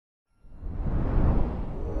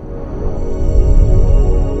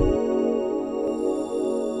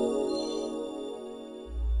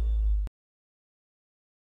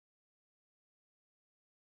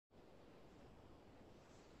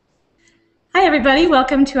Hi everybody,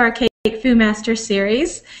 welcome to our CakeFu Master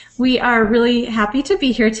Series. We are really happy to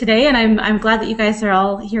be here today, and I'm glad that you guys are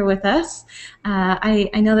all here with us.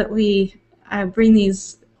 I know that we bring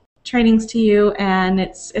these trainings to you, and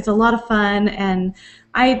it's a lot of fun, and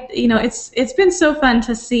it's been so fun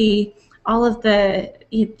to see all of the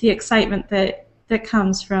excitement that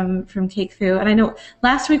comes from CakeFu. And I know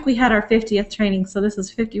last week we had our 50th training, so this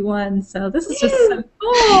is 51. So this is just so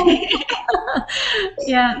cool.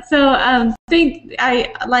 Yeah. So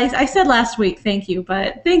I said last week, thank you,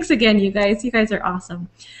 but thanks again, you guys. You guys are awesome.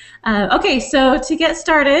 Okay, so to get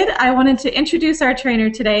started, I wanted to introduce our trainer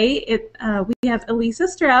today. We have Elisa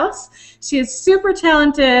Strauss. She is super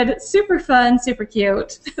talented, super fun, super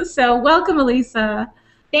cute. So welcome, Elisa.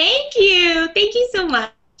 Thank you. Thank you so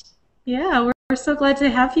much. Yeah, we're so glad to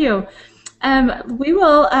have you. We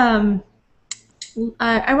will.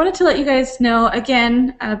 I wanted to let you guys know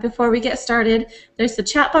again before we get started. There's the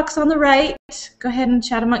chat box on the right. Go ahead and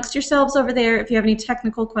chat amongst yourselves over there. If you have any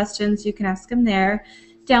technical questions, you can ask them there.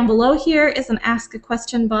 Down below here is an Ask a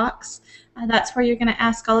Question box. That's where you're going to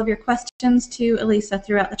ask all of your questions to Elisa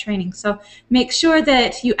throughout the training. So make sure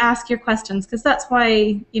that you ask your questions, because that's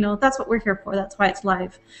why, that's what we're here for. That's why it's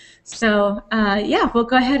live. So yeah, we'll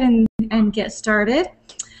go ahead and get started.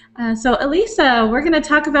 So Elisa, we're going to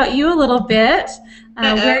talk about you a little bit,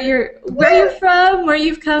 where you're from, where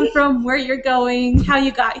you've come from, where you're going, how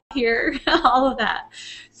you got here, all of that.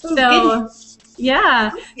 So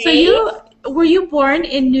yeah. Okay. So were you born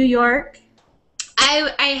in New York?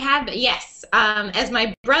 I have, yes. As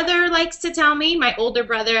my brother likes to tell me, my older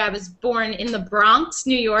brother, I was born in the Bronx,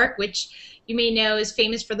 New York, which you may know is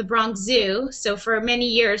famous for the Bronx Zoo. So for many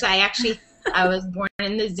years, I was born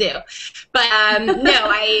in the zoo. But no,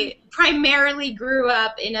 I primarily grew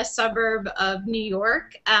up in a suburb of New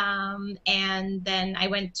York, and then I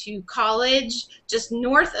went to college just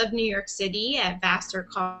north of New York City at Vassar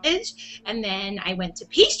College, and then I went to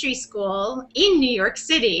pastry school in New York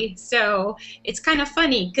City. So it's kind of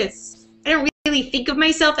funny because I don't really think of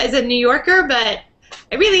myself as a New Yorker, but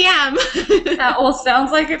I really am. That all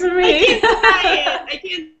sounds like it to me. I can't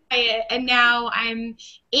deny it. And now I'm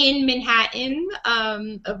in Manhattan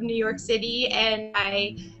of New York City, and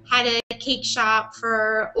I had a cake shop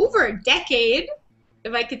for over a decade,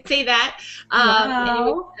 if I could say that. Wow. And it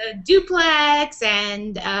was a duplex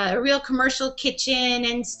and a real commercial kitchen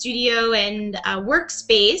and studio and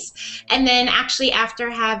workspace. And then actually after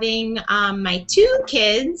having my two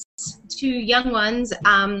kids, two young ones,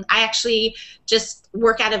 I actually just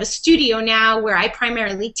work out of a studio now where I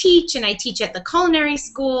primarily teach, and I teach at the culinary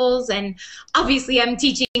schools, and obviously I'm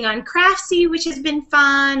teaching on Craftsy, which has been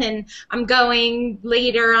fun, and I'm going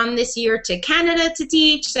later on this year to Canada to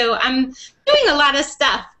teach, so I'm doing a lot of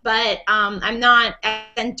stuff, but I'm not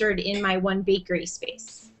centered in my one bakery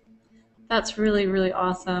space. That's really, really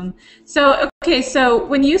awesome. So, okay, so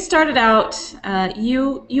when you started out,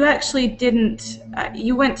 you actually didn't,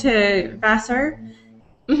 you went to Vassar,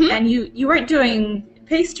 and you weren't doing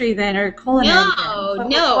pastry then, or culinary then. What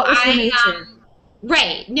was your major?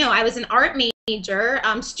 Right, no, I was an art major,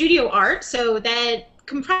 studio art, so that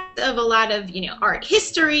comprised of a lot of, art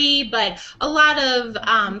history, but a lot of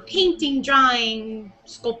painting, drawing,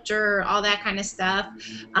 sculpture, all that kind of stuff,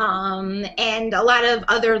 and a lot of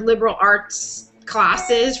other liberal arts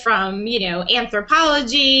classes from,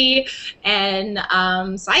 anthropology and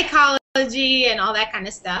psychology and all that kind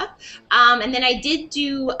of stuff. And then I did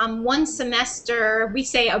do one semester, we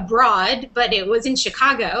say abroad, but it was in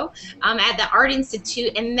Chicago at the Art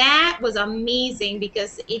Institute, and that was amazing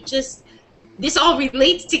because this all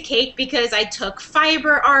relates to cake because I took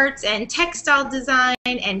fiber arts and textile design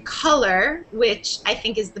and color, which I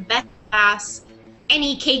think is the best class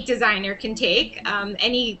any cake designer can take.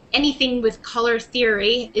 Anything with color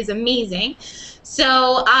theory is amazing.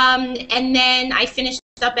 So, and then I finished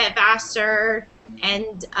up at Vassar,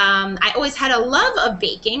 and I always had a love of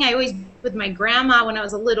baking. With my grandma when I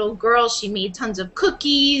was a little girl, she made tons of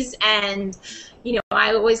cookies, and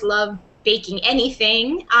I always loved baking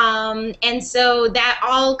anything, and so that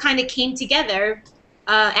all kind of came together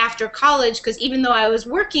after college, because even though I was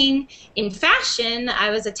working in fashion,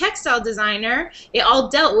 I was a textile designer. It all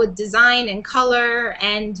dealt with design and color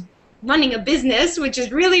and running a business, which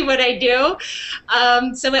is really what I do.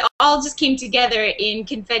 So it all just came together in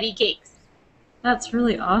confetti cakes. That's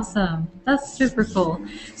really awesome. That's super cool.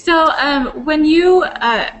 So when you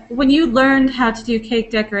learned how to do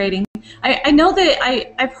cake decorating, I know that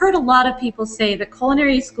I've heard a lot of people say that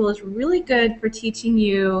culinary school is really good for teaching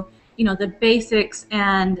you, the basics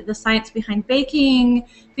and the science behind baking,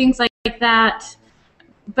 things like that,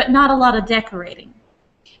 but not a lot of decorating.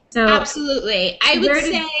 So absolutely, I would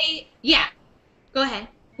say, yeah. Go ahead.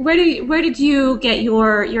 Where did you get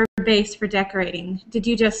your base for decorating? Did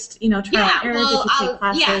you just, trial Yeah, and error? Did well, you take yeah.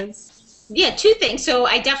 classes? Yeah, two things. So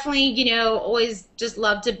I definitely, always just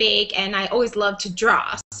love to bake, and I always love to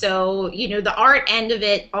draw. So, the art end of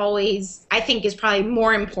it always, I think, is probably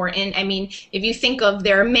more important. I mean, if you think of,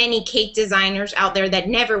 there are many cake designers out there that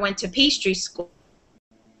never went to pastry school.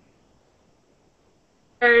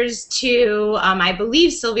 To I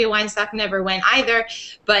believe Sylvia Weinstock never went either,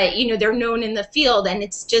 but they're known in the field, and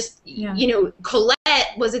it's just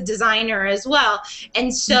Colette was a designer as well,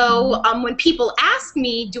 and so when people ask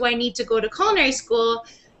me, do I need to go to culinary school?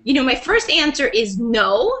 My first answer is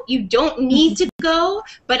no, you don't need to go,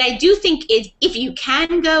 but I do think if you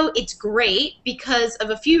can go, it's great because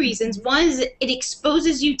of a few reasons. One is it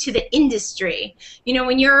exposes you to the industry.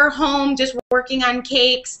 When you're home just working on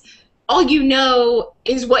cakes, all you know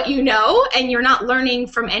is what you know, and you're not learning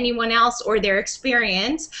from anyone else or their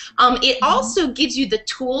experience. It also gives you the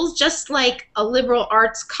tools, just like a liberal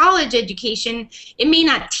arts college education. It may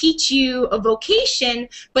not teach you a vocation,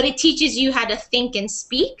 but it teaches you how to think and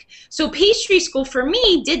speak. So pastry school for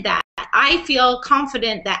me did that. I feel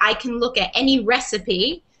confident that I can look at any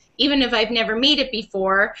recipe, even if I've never made it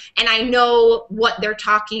before, and I know what they're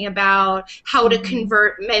talking about, how to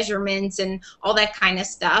convert measurements and all that kind of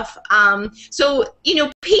stuff. So,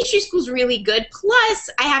 pastry school's really good.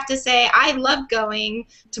 Plus, I have to say, I love going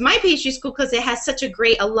to my pastry school because it has such a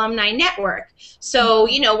great alumni network. So,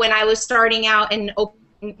 when I was starting out and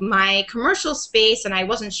my commercial space and I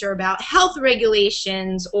wasn't sure about health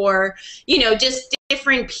regulations or, just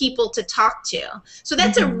different people to talk to. So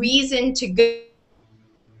that's a reason to go.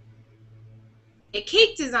 A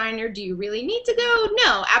cake designer, do you really need to go?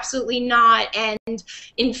 No, absolutely not. And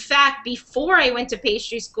in fact, before I went to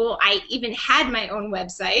pastry school, I even had my own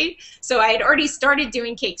website. So I had already started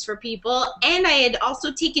doing cakes for people, and I had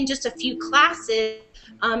also taken just a few classes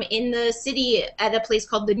in the city at a place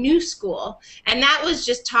called the New School. And that was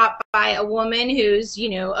just taught by a woman who's,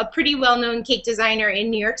 a pretty well-known cake designer in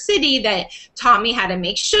New York City that taught me how to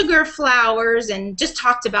make sugar flowers and just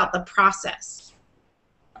talked about the process.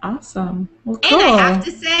 Awesome. Well, cool. And I have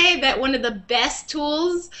to say that one of the best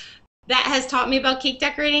tools that has taught me about cake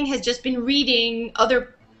decorating has just been reading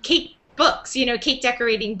other cake books, cake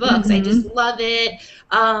decorating books. I just love it.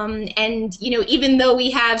 And, even though we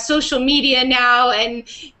have social media now and,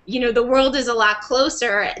 the world is a lot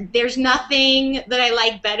closer, there's nothing that I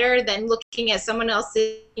like better than looking at someone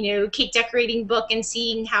else's, cake decorating book and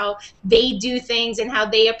seeing how they do things and how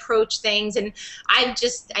they approach things. And I've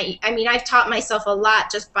taught myself a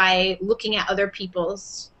lot just by looking at other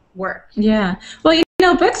people's work. Yeah. Well,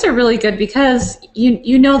 books are really good because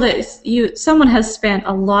you know that someone has spent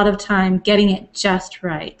a lot of time getting it just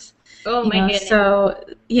right. Oh my goodness. So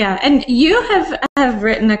yeah, and you have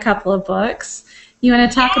written a couple of books. You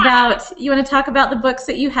want to talk about the books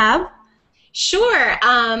that you have? Sure.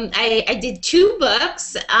 I did two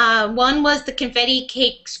books. One was the Confetti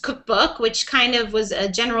Cakes Cookbook, which kind of was a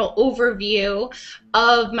general overview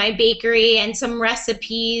of my bakery and some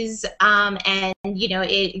recipes. And,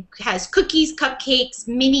 it has cookies, cupcakes,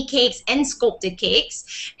 mini cakes, and sculpted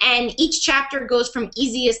cakes. And each chapter goes from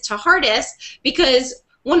easiest to hardest because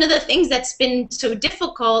one of the things that's been so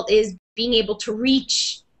difficult is being able to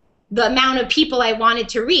reach the amount of people I wanted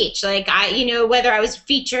to reach. Like whether I was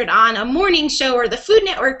featured on a morning show or the Food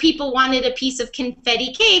Network, people wanted a piece of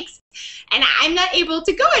confetti cakes, and I'm not able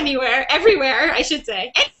to go everywhere, I should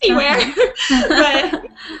say, anywhere. But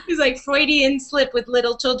it's like Freudian slip with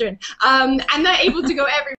little children. I'm not able to go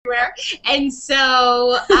everywhere. And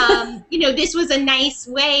so, this was a nice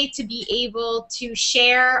way to be able to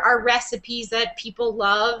share our recipes that people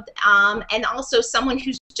loved. And also someone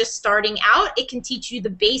who's just starting out, it can teach you the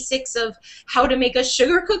basics of how to make a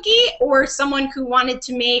sugar cookie, or someone who wanted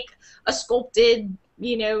to make a sculpted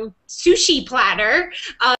sushi platter,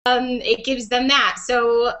 it gives them that.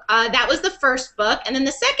 So that was the first book. And then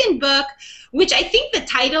the second book, which I think the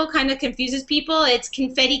title kind of confuses people, it's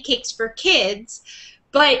Confetti Cakes for Kids.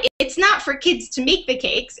 But it's not for kids to make the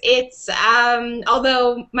cakes. It's,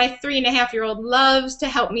 although my 3.5-year-old loves to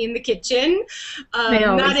help me in the kitchen. They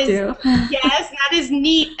always do. Yes, not as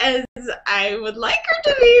neat as I would like her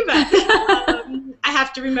to be, but I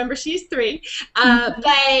have to remember she's 3.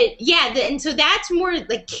 But yeah, and so that's more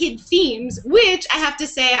like kid themes, which I have to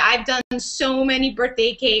say I've done so many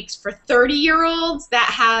birthday cakes for 30-year-olds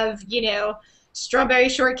that have, strawberry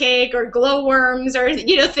shortcake or glowworms or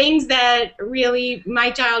things that really my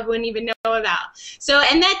child wouldn't even know about. So,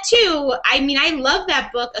 and that too, I love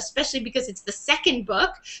that book, especially because it's the second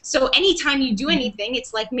book. So anytime you do anything,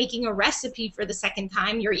 it's like making a recipe for the second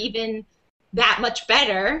time. You're even that much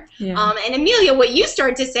better. Yeah. And Amelia, what you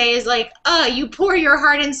start to say is like, you pour your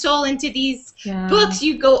heart and soul into these books,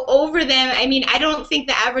 you go over them. I mean, I don't think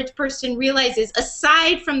the average person realizes,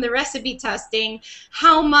 aside from the recipe testing,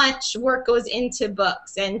 how much work goes into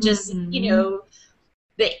books, and just, you know,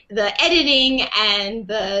 the editing and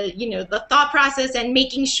the, you know, the thought process, and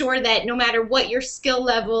making sure that no matter what your skill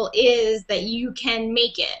level is, that you can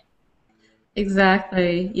make it.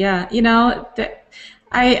 Exactly. Yeah. You know,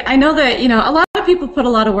 I know that, you know, a lot of people put a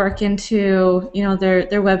lot of work into, you know, their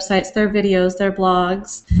websites, their videos, their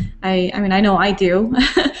blogs. I mean, I know I do.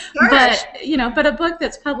 Sure. But, you know, but a book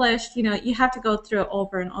that's published, you know, you have to go through it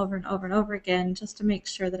over and over and over and over again just to make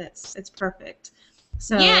sure that it's perfect.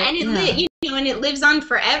 So, yeah, and you know, and it lives on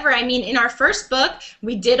forever. I mean, in our first book,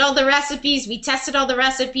 we did all the recipes, we tested all the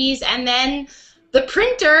recipes, and then the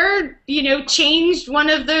printer, you know, changed one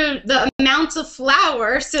of the amounts of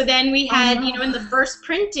flour. So then we had, you know, in the first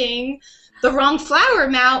printing, the wrong flour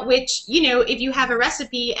amount, which, you know, if you have a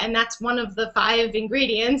recipe and that's one of the 5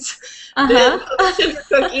 ingredients, the sugar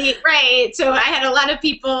cookie, right? So I had a lot of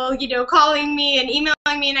people, you know, calling me and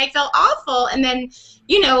emailing me, and I felt awful. And then,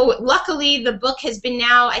 you know, luckily the book has been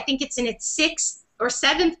now, I think it's in its 6th or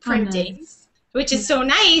 7th printing. Nice. Which is so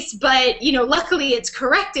nice, but, you know, luckily it's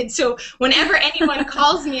corrected. So whenever anyone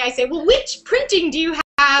calls me, I say, well, which printing do you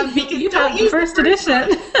have? Because you have the first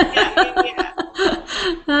edition. Yeah.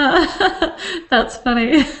 That's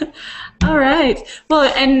funny. All right. Well,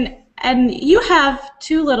 and you have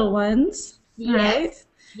 2 little ones, right?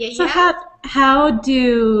 Yeah. So how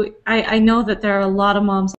do I know that there are a lot of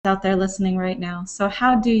moms out there listening right now. So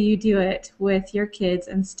how do you do it with your kids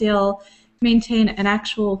and still maintain an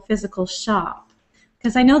actual physical shop?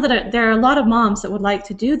 Because I know that there are a lot of moms that would like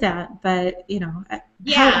to do that, but, you know,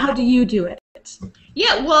 how do you do it?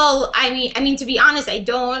 Yeah, well, I mean, to be honest, I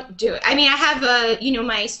don't do it. I mean, I have you know,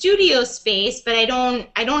 my studio space, but I don't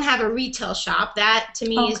have a retail shop. That to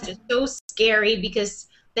me is just so scary, because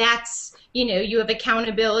that's, you know, you have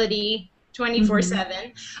accountability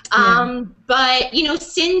 24/7. But, you know,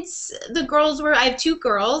 since the girls I have 2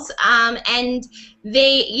 girls, and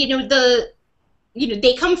they, you know,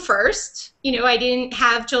 they come first. You know, I didn't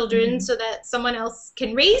have children so that someone else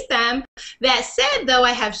can raise them. That said, though,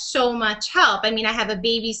 I have so much help. I mean, I have a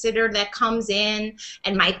babysitter that comes in,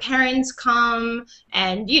 and my parents come,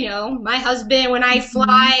 and, you know, my husband, when I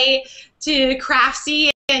fly to Craftsy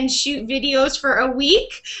and shoot videos for a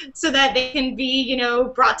week so that they can be, you know,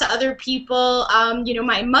 brought to other people. You know,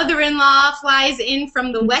 my mother-in-law flies in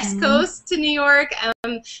from the West Coast to New York.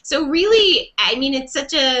 So really, I mean, it's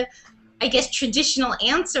such a, I guess, traditional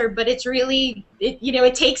answer, but it's really, you know,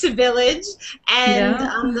 it takes a village,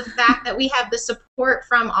 and the fact that we have the support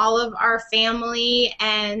from all of our family,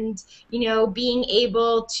 and, you know, being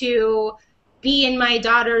able to be in my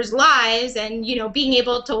daughter's lives, and, you know, being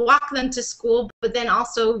able to walk them to school, but then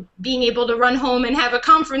also being able to run home and have a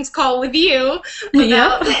conference call with you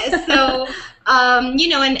about this. So, you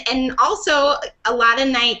know, and also a lot of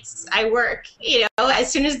nights I work, you know,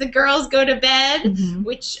 as soon as the girls go to bed,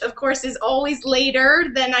 which of course is always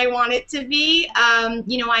later than I want it to be,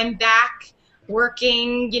 you know, I'm back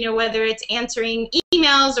working, you know, whether it's answering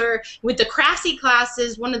emails or with the Craftsy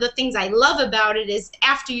classes. One of the things I love about it is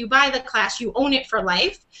after you buy the class, you own it for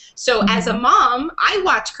life. So as a mom, I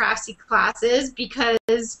watch Craftsy classes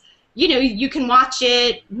because, you know, you can watch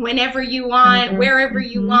it whenever you want, wherever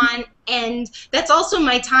you want, and that's also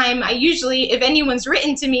my time. I usually, if anyone's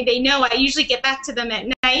written to me, they know I usually get back to them at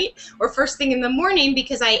night or first thing in the morning,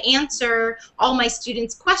 because I answer all my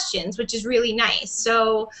students' questions, which is really nice.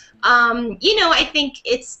 So, you know, I think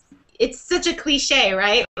it's such a cliche,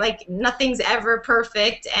 right? Like, nothing's ever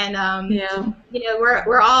perfect, and you know,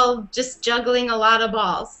 we're all just juggling a lot of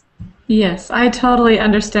balls. Yes, I totally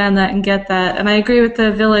understand that and get that, and I agree with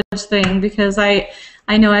the village thing, because I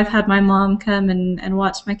know I've had my mom come and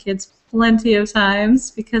watch my kids plenty of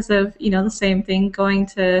times because of, you know, the same thing, going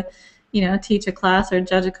to, you know, teach a class or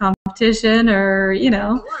judge a competition, or, you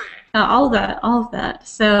know, all of that.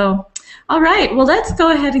 So, all right, well, let's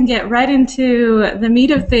go ahead and get right into the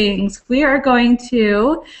meat of things. We are going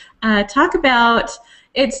to talk about,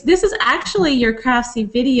 this is actually your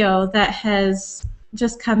Craftsy video that has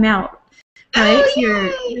just come out, right? Oh,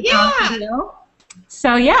 your video.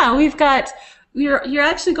 So yeah, we've got, you're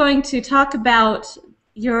actually going to talk about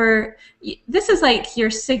this is like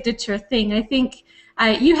your signature thing. I think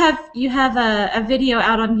you have a video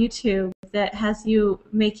out on YouTube that has you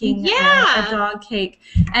making a Yeah. dog cake,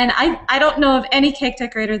 and I don't know of any cake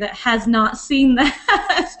decorator that has not seen that.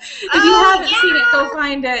 If you Oh, haven't seen it, go yeah.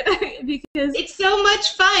 find it because It's so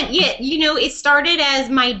much fun. Yeah, you know, it started as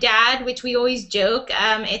my dad, which we always joke.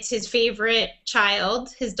 It's his favorite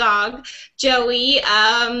child, his dog, Joey.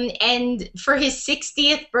 And for his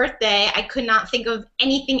 60th birthday, I could not think of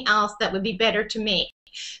anything else that would be better to make.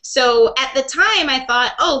 So at the time, I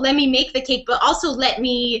thought, oh, let me make the cake, but also let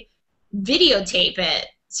me videotape it.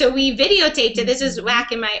 So we videotaped it. This is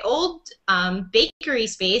back in my old bakery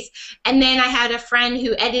space. And then I had a friend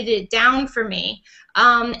who edited it down for me.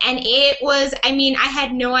 And it was, I mean, I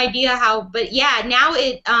had no idea how, but yeah, now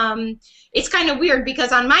it's kind of weird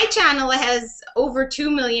because on my channel it has over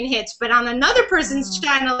 2 million hits, but on another person's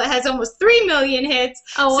channel it has almost 3 million hits.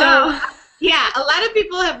 oh So wow. yeah, a lot of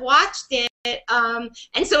people have watched it.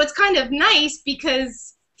 And so it's kind of nice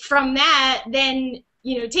because from that, then,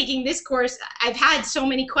 you know, taking this course, I've had so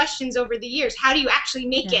many questions over the years. How do you actually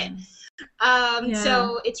make it?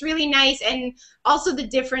 So it's really nice. And also the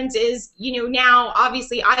difference is, you know, now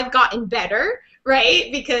obviously I've gotten better,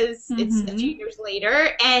 right? Because it's a few years later.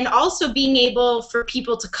 And also being able for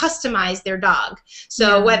people to customize their dog.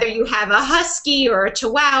 So whether you have a husky or a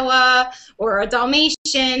chihuahua or a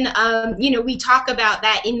Dalmatian, you know, we talk about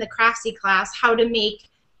that in the Craftsy class, how to make,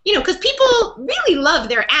 you know, because people really love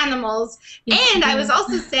their animals. Yes, And I was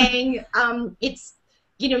also saying it's,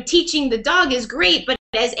 you know, teaching the dog is great, but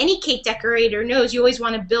as any cake decorator knows, you always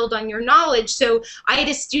want to build on your knowledge. So I had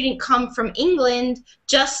a student come from England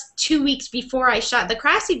just 2 weeks before I shot the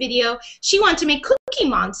Craftsy video. She wanted to make Cookie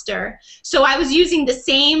Monster. So I was using the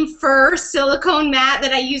same fur silicone mat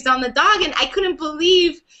that I used on the dog, and I couldn't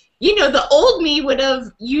believe, you know, the old me would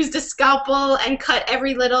have used a scalpel and cut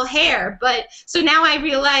every little hair. But so now I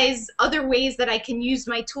realize other ways that I can use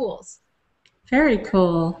my tools. very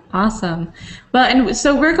cool. Awesome. Well, and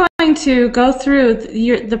so we're going to go through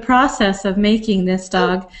the process of making this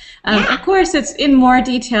dog. Of course, it's in more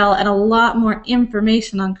detail and a lot more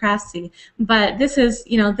information on Craftsy, but this is,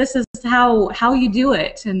 you know, this is how you do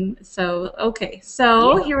it. And so, okay,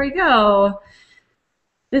 so here we go.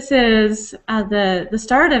 This is the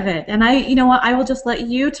start of it, and you know what, I will just let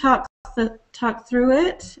you talk through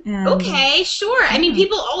it. And Okay, sure. I mean,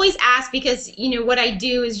 people always ask because, you know, what I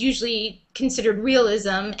do is usually considered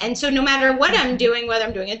realism. And so no matter what I'm doing, whether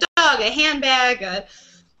I'm doing a dog, a handbag,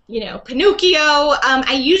 you know, Pinocchio,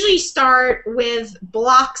 I usually start with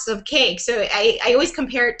blocks of cake. So I always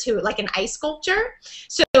compare it to like an ice sculpture.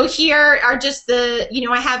 So here are just the, you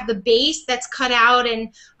know, I have the base that's cut out,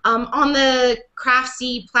 and on the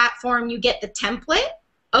Craftsy platform, you get the template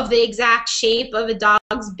of the exact shape of a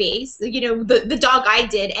dog's base, you know, the dog I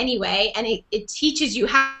did anyway, and it teaches you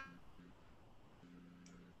how.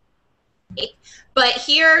 But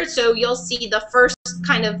here, so you'll see the first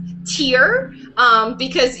kind of tier,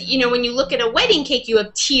 because, you know, when you look at a wedding cake, you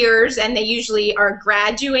have tiers, and they usually are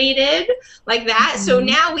graduated like that. So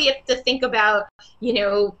now we have to think about, you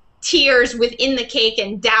know, tiers within the cake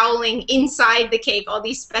and doweling inside the cake, all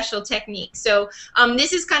these special techniques. So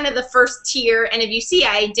this is kind of the first tier, and if you see,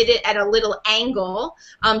 I did it at a little angle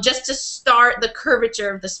just to start the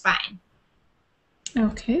curvature of the spine.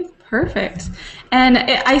 okay, perfect. And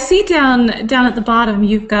I see down at the bottom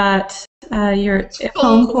you've got your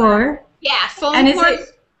foam core. Yeah, foam and core.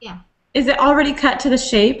 Is it already cut to the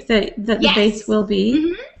shape that the base will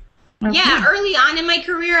be? Okay. Yeah, early on in my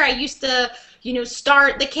career, I used to, you know,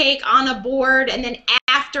 start the cake on a board, and then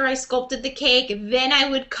after I sculpted the cake, then I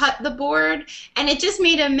would cut the board, and it just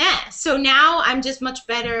made a mess. So now I'm just much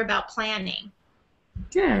better about planning.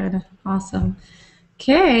 Good. Awesome.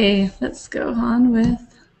 Okay, let's go on with.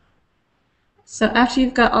 So after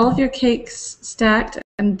you've got all of your cakes stacked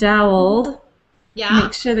and doweled,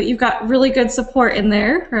 make sure that you've got really good support in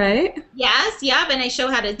there, right? Yes, yep, and I show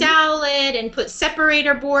how to dowel it and put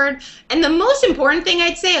separator board. And the most important thing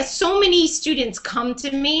I'd say is so many students come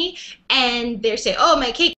to me and they say, oh,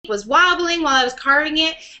 my cake was wobbling while I was carving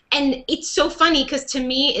it. And it's so funny because to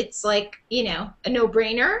me it's like, you know, a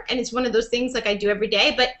no-brainer, and it's one of those things like I do every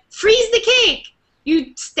day, but freeze the cake.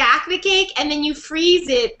 You stack the cake and then you freeze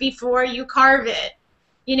it before you carve it.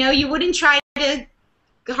 You know, you wouldn't try to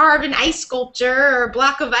carve an ice sculpture or a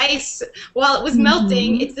block of ice while it was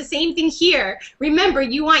melting. It's the same thing here. Remember,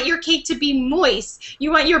 you want your cake to be moist.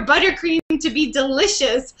 You want your buttercream to be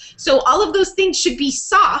delicious. So all of those things should be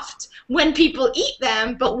soft when people eat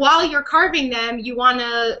them, but while you're carving them, you want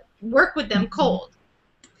to work with them cold.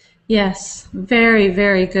 Yes, very,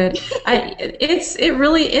 very good. It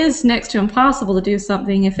really is next to impossible to do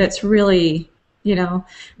something if it's really, you know,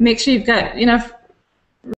 make sure you've got enough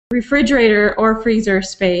refrigerator or freezer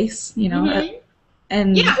space, you know,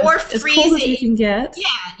 and yeah, or as freeze cold as it. you can get. Yeah,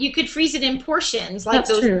 you could freeze it in portions, like That's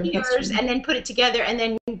those true. That's tiers, true. and then put it together, and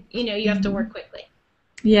then you have to work quickly.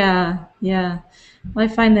 Yeah, yeah. Well, I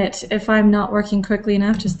find that if I'm not working quickly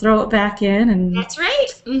enough, just throw it back in and That's right.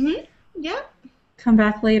 Yeah. come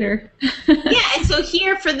back later. Yeah, and so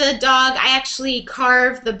here for the dog, I actually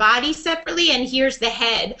carved the body separately, and here's the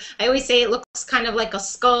head. I always say it looks kind of like a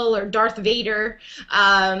skull or Darth Vader,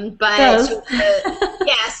 but so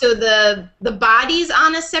so the body's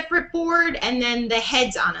on a separate board, and then the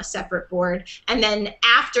head's on a separate board, and then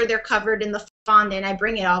after they're covered in the fondant, I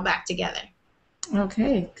bring it all back together.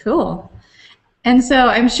 Okay, cool. And so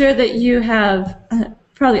I'm sure that you have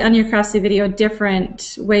probably on your Craftsy video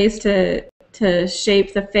different ways to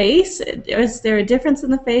shape the face. Is there a difference in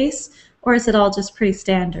the face, or is it all just pretty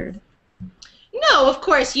standard? No, of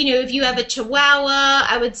course. If you have a Chihuahua,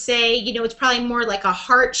 I would say, it's probably more like a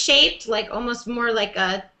heart-shaped, like almost more like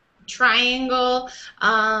a triangle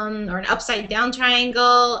or an upside-down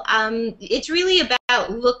triangle. It's really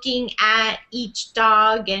about looking at each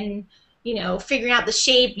dog and, figuring out the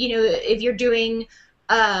shape. If you're doing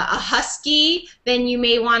a husky, then you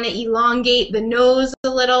may want to elongate the nose a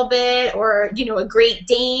little bit, or a Great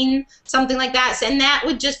Dane, something like that. And that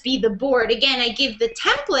would just be the board. Again, I give the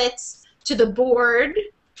templates to the board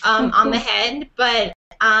on the head, but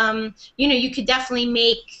you could definitely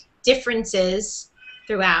make differences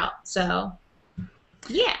throughout. So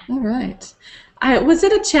yeah. All right. Was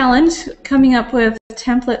it a challenge coming up with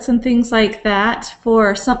templates and things like that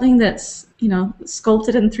for something that's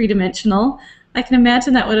sculpted and three-dimensional? I can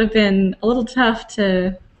imagine that would have been a little tough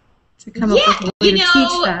to come up with a way to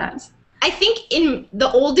teach that. I think in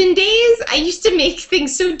the olden days, I used to make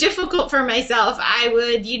things so difficult for myself. I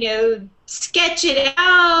would, sketch it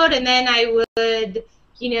out, and then I would,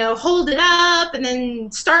 hold it up, and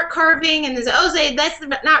then start carving, and then say, that's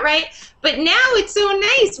not right. But now it's so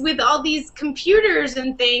nice with all these computers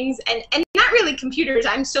and things, and not really computers.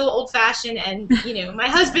 I'm so old-fashioned, and, my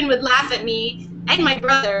husband would laugh at me and my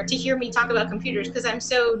brother to hear me talk about computers because I'm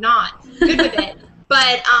so not good with it.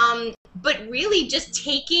 But really just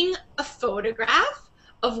taking a photograph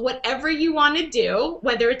of whatever you want to do,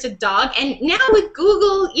 whether it's a dog, and now with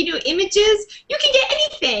Google, images, you can get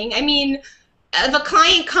anything. I mean, if a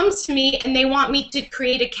client comes to me and they want me to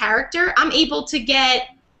create a character, I'm able to get,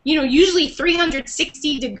 usually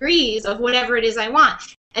 360 degrees of whatever it is I want.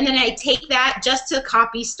 And then I take that just to the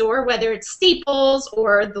copy store, whether it's Staples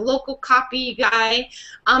or the local copy guy,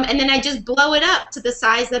 and then I just blow it up to the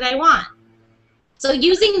size that I want. So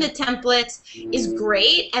using the templates is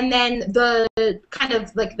great, and then the kind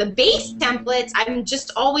of like the base templates, I'm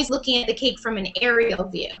just always looking at the cake from an aerial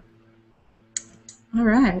view. All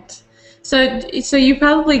right. So you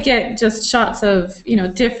probably get just shots of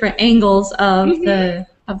different angles of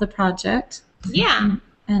the project. Yeah.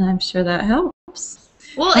 And I'm sure that helps.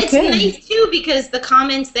 Well, it's nice too because the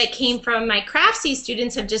comments that came from my Craftsy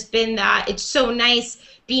students have just been that it's so nice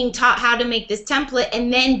being taught how to make this template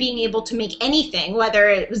and then being able to make anything, whether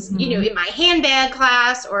it was in my handbag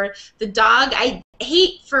class or the dog. I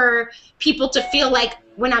hate for people to feel like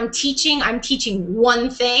when I'm teaching one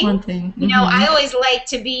thing. One thing. I always like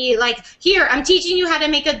to be like, here, I'm teaching you how to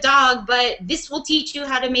make a dog, but this will teach you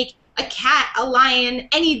how to make a cat, a lion,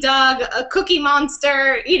 any dog, a Cookie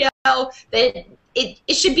Monster, that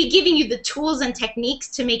it should be giving you the tools and techniques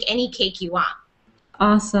to make any cake you want.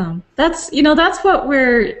 Awesome. That's what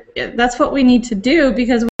we need to do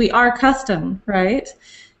because we are custom, right?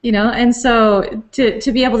 And so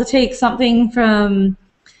to be able to take something from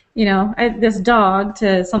this dog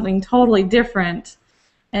to something totally different,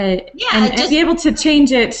 and be able to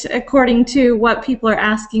change it according to what people are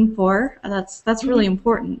asking for, that's really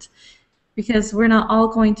important because we're not all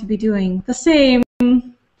going to be doing the same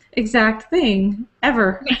exact thing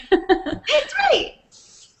ever. That's right.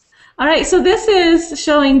 All right, so this is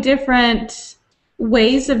showing different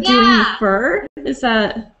ways of doing the fur. Is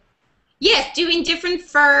that? Yes, doing different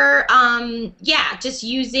fur. Just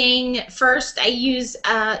using first. I use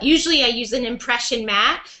usually I use an impression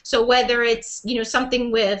mat. So whether it's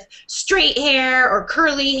something with straight hair or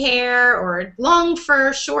curly hair or long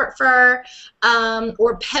fur, short fur,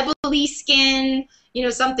 or pebbly skin.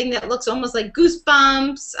 Something that looks almost like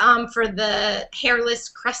Goosebumps for the hairless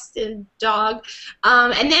crested dog.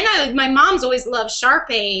 And then my mom's always loved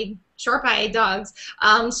sharp-eyed dogs.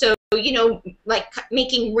 So like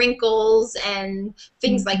making wrinkles and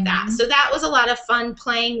things like that. So that was a lot of fun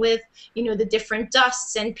playing with, the different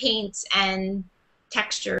dusts and paints and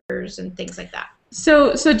textures and things like that.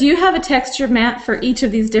 So do you have a texture mat for each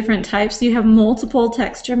of these different types? Do you have multiple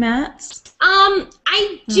texture mats?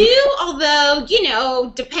 I do, although, you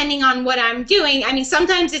know, depending on what I'm doing, I mean,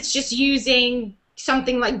 sometimes it's just using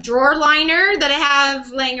something like drawer liner that I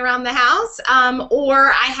have laying around the house,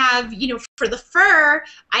 or I have, you know, for the fur,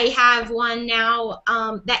 I have one now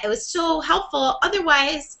that it was so helpful.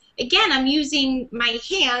 Otherwise, again, I'm using my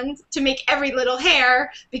hand to make every little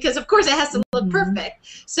hair because, of course, it has to look perfect.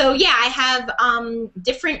 So, yeah, I have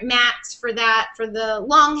different mats for that, for the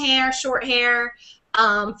long hair, short hair,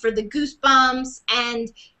 for the goosebumps.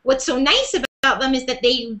 And what's so nice about them is that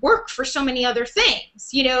they work for so many other things.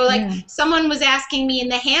 You know, like someone was asking me in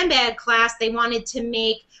the handbag class, they wanted to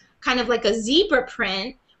make kind of like a zebra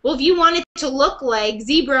print. Well, if you wanted to look like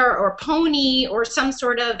zebra or pony or some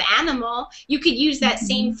sort of animal, you could use that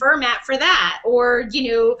same fur mat for that. Or,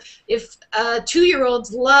 you know, if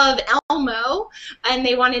 2-year-olds love Elmo and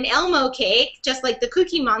they want an Elmo cake, just like the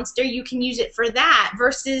Cookie Monster, you can use it for that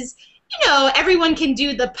versus, you know, everyone can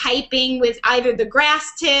do the piping with either the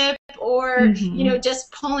grass tip or, you know,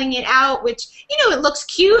 just pulling it out, which, you know, it looks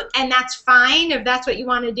cute and that's fine if that's what you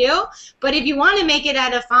want to do. But if you want to make it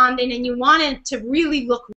out of fondant and you want it to really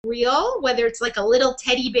look real, whether it's like a little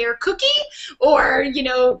teddy bear cookie or, you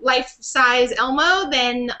know, life-size Elmo,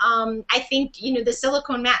 then I think, you know, the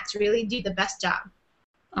silicone mats really do the best job.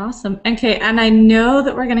 Awesome. Okay, and I know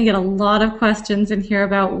that we're going to get a lot of questions in here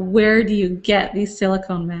about where do you get these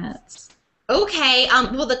silicone mats? Okay,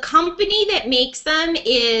 well, the company that makes them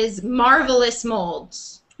is Marvelous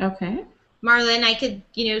Molds. Okay. Marlon, I could,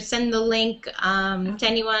 you know, send the link to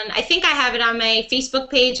anyone. I think I have it on my Facebook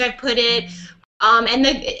page. I put it. And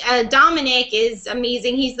the Dominic is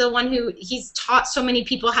amazing. He's the one who he's taught so many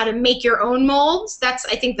people how to make your own molds. That's,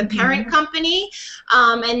 I think, the parent company.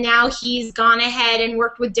 And now he's gone ahead and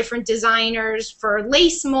worked with different designers for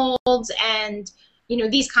lace molds and, you know,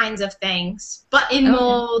 these kinds of things. Button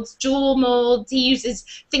molds, jewel molds. He uses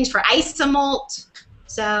things for isomalt.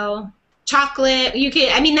 So chocolate. You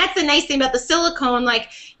can. I mean, that's the nice thing about the silicone. Like,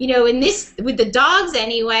 you know, in this with the dogs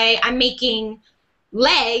anyway, I'm making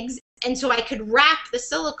legs. And so I could wrap the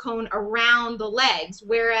silicone around the legs,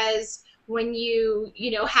 whereas when you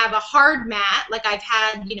know, have a hard mat, like I've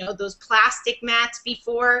had, you know, those plastic mats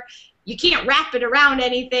before, you can't wrap it around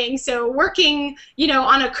anything. So working, you know,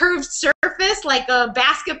 on a curved surface like a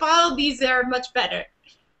basketball, these are much better.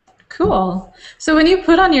 Cool. So when you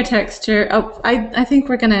put on your texture, I think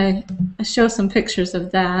we're going to show some pictures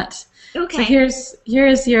of that. Okay. So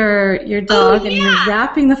here's your dog, and you're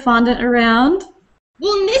wrapping the fondant around.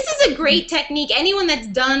 Well, and this is a great technique. Anyone that's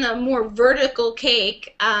done a more vertical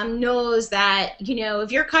cake knows that, you know,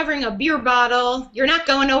 if you're covering a beer bottle, you're not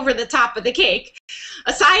going over the top of the cake.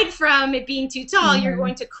 Aside from it being too tall, you're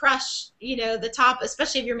going to crush, you know, the top,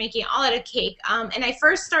 especially if you're making it all out of cake. And I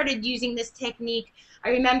first started using this technique. I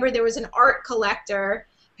remember there was an art collector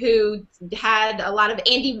who had a lot of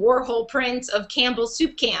Andy Warhol prints of Campbell's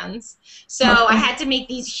soup cans. So I had to make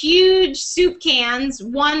these huge soup cans,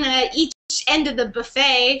 one at each end of the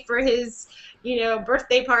buffet for his, you know,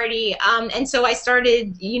 birthday party. And so I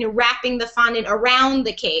started, you know, wrapping the fondant around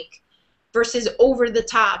the cake versus over the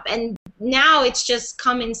top. And now it's just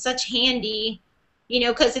come in such handy, you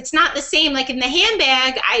know, because it's not the same. Like in the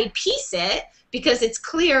handbag, I piece it because it's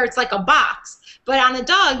clear, it's like a box. But on a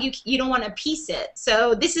dog, you don't want to piece it.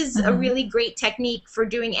 So this is a really great technique for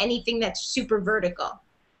doing anything that's super vertical.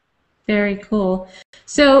 Very cool.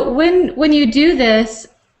 So when you do this,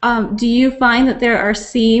 do you find that there are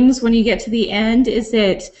seams when you get to the end? Is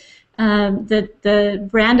it the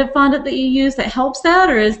brand of fondant that you use that helps that,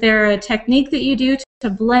 or is there a technique that you do to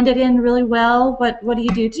blend it in really well? What do you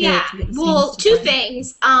do to get the well, seams two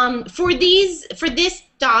things. For this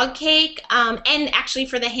dog cake, and actually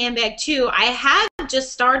for the handbag too, I have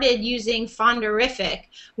just started using Fonderific,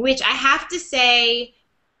 which I have to say,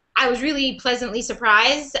 I was really pleasantly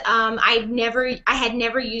surprised. I had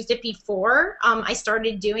never used it before I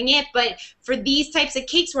started doing it, but for these types of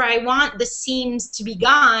cakes where I want the seams to be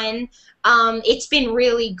gone, it's been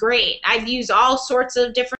really great. I've used all sorts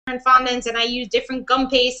of different fondants, and I use different gum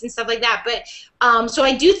paste and stuff like that. But so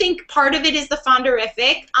I do think part of it is the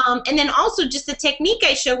Fonderific, and then also just the technique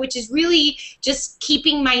I show, which is really just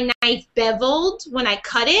keeping my knife beveled when I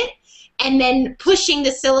cut it, and then pushing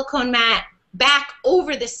the silicone mat back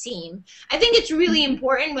over the seam. I think it's really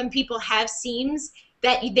important when people have seams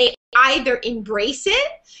that they either embrace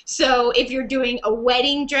it. So if you're doing a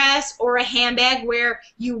wedding dress or a handbag where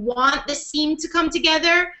you want the seam to come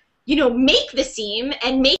together, you know, make the seam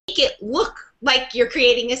and make it look like you're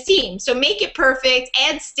creating a seam. So make it perfect,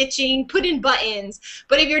 add stitching, put in buttons.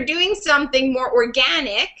 But if you're doing something more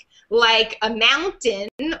organic, like a mountain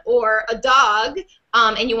or a dog,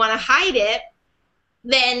 and you want to hide it,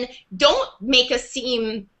 then don't make a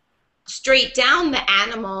seam straight down the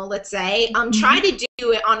animal, let's say. Try to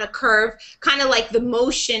do it on a curve, kind of like the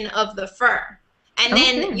motion of the fur. And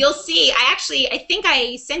then you'll see, I think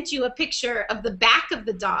I sent you a picture of the back of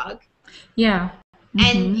the dog. Yeah.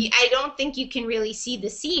 And I don't think you can really see the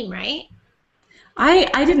seam, right?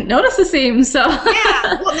 I didn't notice the seam, so.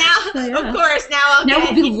 Yeah, well now, of course, now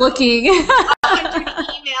we'll be looking. 100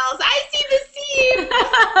 emails, I see the seam!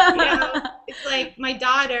 You know, it's like my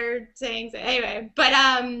daughter saying, so anyway. But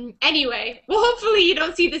anyway, well, hopefully you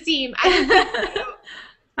don't see the seam. I don't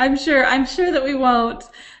think so. I'm sure that we won't.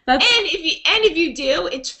 That's... And if you do,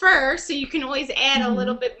 it's fur, so you can always add a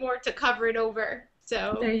little bit more to cover it over.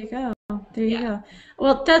 So there you go. There you go.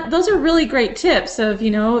 Well, those are really great tips of,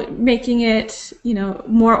 making it,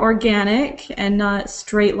 more organic and not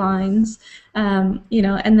straight lines. And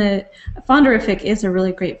the Fonderific is a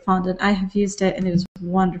really great fondant. I have used it, and it was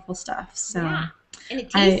wonderful stuff. So yeah, and it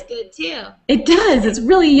tastes good too. It does. It's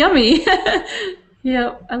really yummy.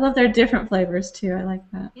 Yeah, I love their different flavors too. I like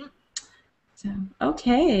that. Yeah. So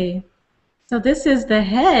okay, so this is the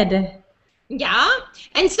head. Yeah,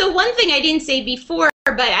 and so one thing I didn't say before,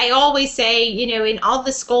 but I always say, in all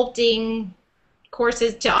the sculpting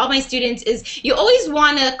courses to all my students, is you always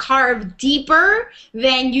want to carve deeper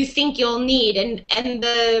than you think you'll need. And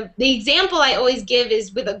the example I always give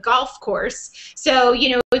is with a golf course. So,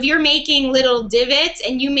 if you're making little divots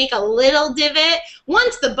and you make a little divot,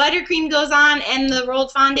 once the buttercream goes on and the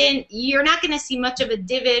rolled fondant, you're not going to see much of a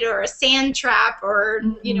divot or a sand trap or,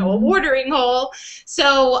 a watering hole.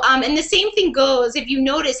 So, and the same thing goes if you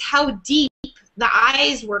notice how deep the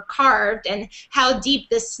eyes were carved and how deep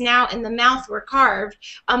the snout and the mouth were carved.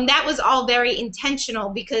 That was all very intentional,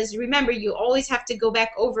 because remember, you always have to go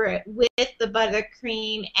back over it with the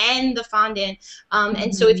buttercream and the fondant.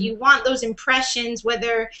 And so if you want those impressions,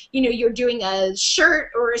 whether you're doing a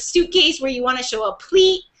shirt or a suitcase where you want to show a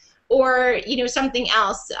pleat or something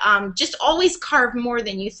else, just always carve more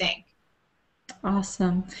than you think.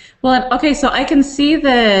 Awesome. Well, okay, so I can see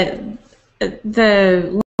the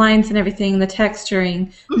lines and everything, the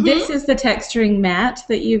texturing. This is the texturing mat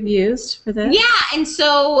that you've used for this? Yeah, and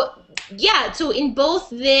so in both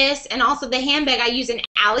this and also the handbag, I use an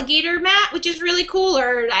alligator mat, which is really cool,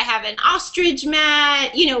 or I have an ostrich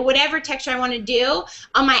mat, whatever texture I want to do.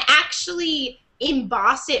 I actually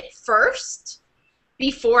emboss it first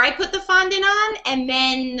before I put the fondant on, and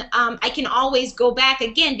then I can always go back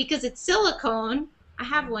again because it's silicone. I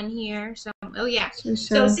have one here, so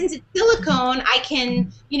So since it's silicone, I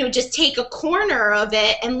can, just take a corner of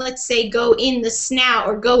it and let's say go in the snout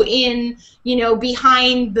or go in,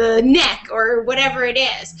 behind the neck or whatever it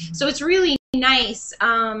is. So it's really nice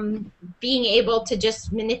being able to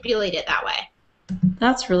just manipulate it that way.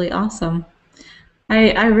 That's really awesome.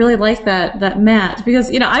 I really like that mat, because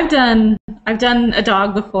I've done a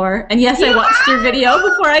dog before, and yes, I watched your video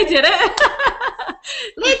before I did it.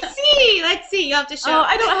 Let's see. You have to show. Oh,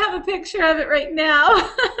 I don't have a picture of it right now.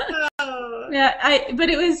 Oh. Yeah, but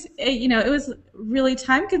it was it was really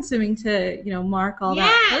time consuming to mark all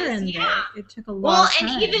that fur in there. It took a long time.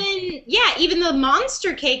 Well, and even the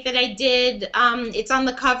monster cake that I did, it's on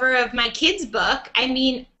the cover of my kids' book. I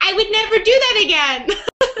mean, I would never do that again.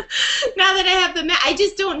 Now that I have the mat, I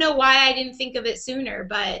just don't know why I didn't think of it sooner.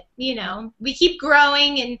 But we keep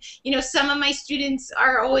growing, and some of my students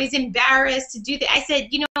are always embarrassed to do that. I said,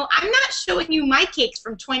 I'm not showing you my cakes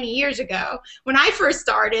from 20 years ago when I first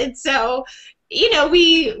started. So,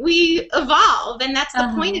 we evolve, and that's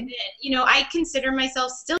the point of it. I consider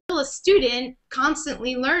myself still a student,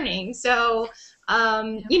 constantly learning. So,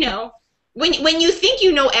 when you think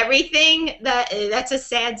you know everything, that's a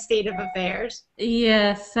sad state of affairs.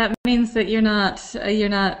 Yes, that means that you don't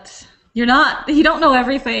know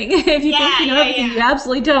everything. If you think you know everything, you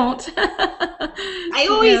absolutely don't. I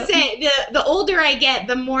always say the older I get,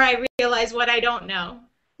 the more I realize what I don't know.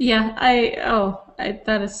 Yeah,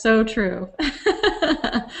 that is so true.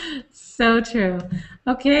 So true.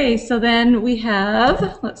 Okay, so then we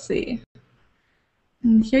have, let's see.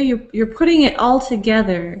 And here you're putting it all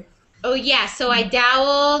together. Oh yeah, so I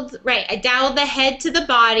doweled the head to the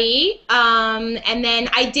body, and then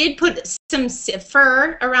I did put some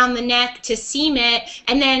fur around the neck to seam it,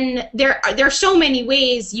 and then there are so many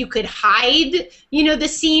ways you could hide, you know, the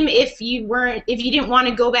seam if you didn't want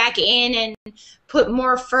to go back in and put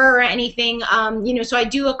more fur or anything. You know, so I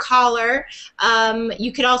do a collar.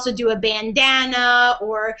 You could also do a bandana,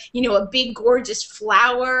 or, you know, a big gorgeous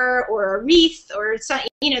flower, or a wreath, or some,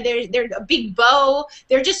 you know, there's a big bow.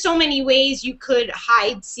 There are just so many ways you could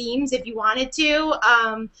hide seams if you wanted to.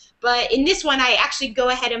 But in this one, I actually go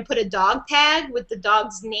ahead and put a dog tag with the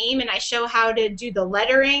dog's name, and I show how to do the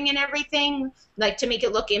lettering and everything, like to make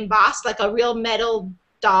it look embossed like a real metal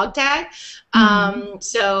dog tag.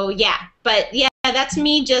 So yeah, but yeah, that's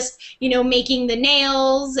me just, you know, making the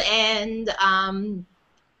nails and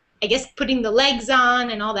I guess putting the legs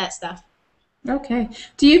on and all that stuff. Okay.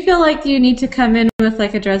 Do you feel like you need to come in with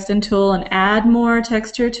like a Dresden tool and add more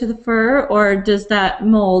texture to the fur, or does that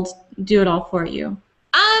mold do it all for you?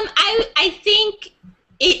 I think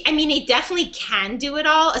I mean, it definitely can do it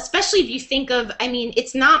all, especially if you think of, I mean,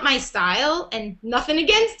 it's not my style and nothing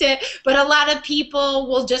against it, but a lot of people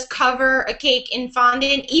will just cover a cake in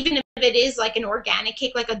fondant, even if it is like an organic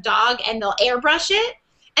cake, like a dog, and they'll airbrush it,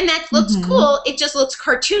 and that looks cool. It just looks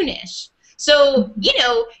cartoonish. So, you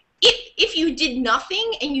know, if you did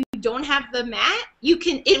nothing and you don't have the mat,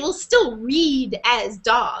 it will still read as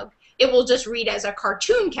dog. It will just read as a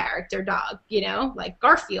cartoon character dog, you know, like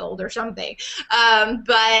Garfield or something.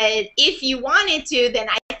 But if you wanted to, then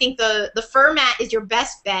I think the fur mat is your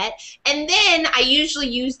best bet. And then I usually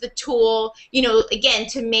use the tool, you know, again,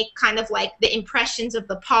 to make kind of like the impressions of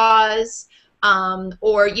the paws,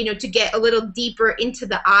 or, you know, to get a little deeper into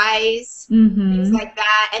the eyes, things like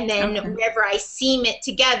that. And then wherever I seam it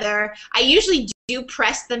together, I usually do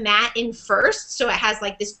press the mat in first, so it has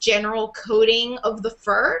like this general coating of the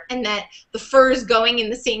fur, and that the fur is going in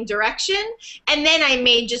the same direction. And then I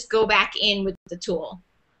may just go back in with the tool.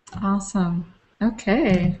 Awesome.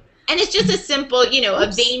 Okay. And it's just a simple, you know,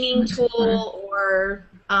 a veining tool, or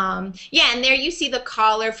yeah, and there you see the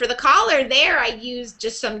collar. For the collar there, I used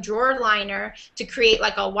just some drawer liner to create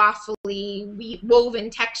like a waffly woven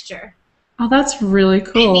texture. Oh, that's really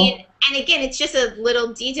cool. I mean, and again, it's just a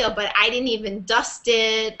little detail, but I didn't even dust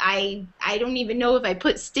it. I don't even know if I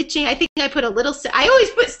put stitching. I think I put a little. I always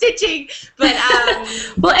put stitching, but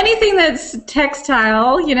well, anything that's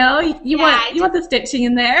textile, you know, you want the stitching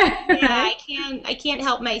in there. Yeah, I can't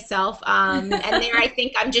help myself. And there, I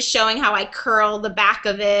think I'm just showing how I curl the back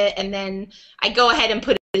of it, and then I go ahead and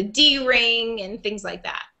put a D-ring and things like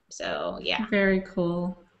that. So yeah. Very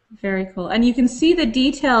cool. Very cool. And you can see the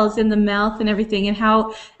details in the mouth and everything, and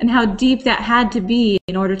how deep that had to be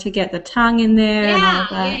in order to get the tongue in there and all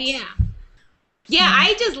that. Yeah,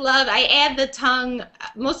 I just love, I add the tongue.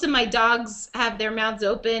 Most of my dogs have their mouths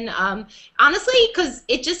open, honestly, because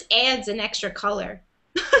it just adds an extra color.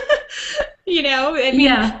 You know, I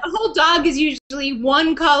mean, a whole dog is usually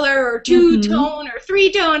one color or two-tone or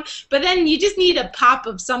three-tone, but then you just need a pop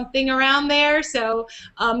of something around there. So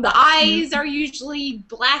the eyes are usually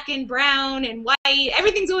black and brown and white.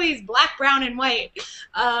 Everything's always black, brown, and white.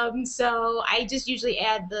 So I just usually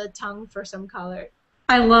add the tongue for some color.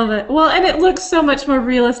 I love it. Well, and it looks so much more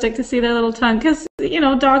realistic to see their little tongue, because, you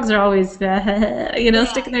know, dogs are always, you know,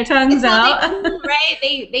 sticking their tongues out. They cool, right?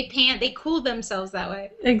 They pant, they cool themselves that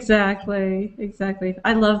way. Exactly, exactly.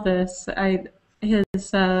 I love this.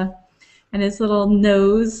 His little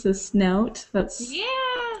nose, the snout. That's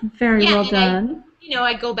very well done.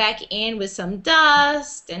 I go back in with some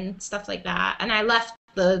dust and stuff like that, and I left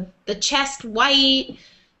the chest white.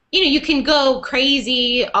 You know, you can go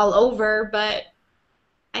crazy all over, but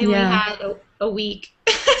I only had a week.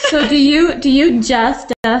 So do you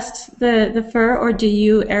just dust the fur, or do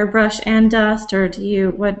you airbrush and dust, or do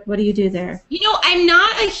you what do you do there? You know, I'm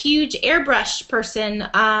not a huge airbrush person.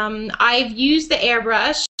 I've used the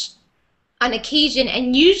airbrush on occasion,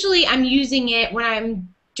 and usually I'm using it when I'm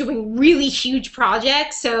doing really huge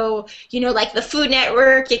projects. So, you know, like the Food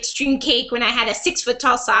Network Extreme Cake, when I had a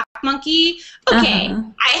 6-foot-tall sock monkey. Okay,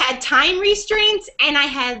 I had time restraints and I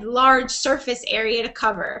had large surface area to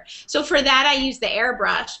cover. So for that, I use the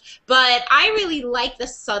airbrush. But I really like the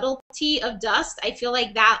subtlety of dust. I feel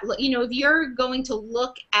like that, you know, if you're going to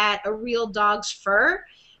look at a real dog's fur,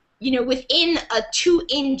 you know, within a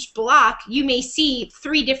 2-inch block, you may see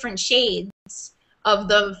 3 different shades of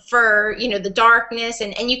the fur, you know, the darkness,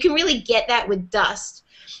 and you can really get that with dust.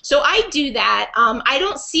 So I do that. I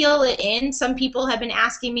don't seal it in. Some people have been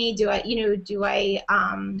asking me, do I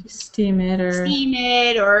steam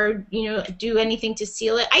it or, you know, do anything to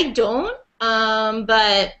seal it? I don't,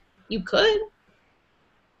 but you could.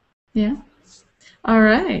 Yeah. All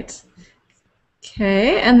right.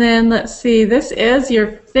 Okay, and then let's see. This is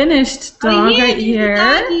your finished Oh dog yeah, right there's the here.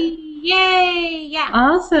 doggy. Yay! Yeah.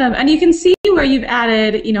 Awesome. And you can see where you've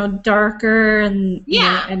added, darker and,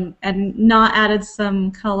 Yeah. and not added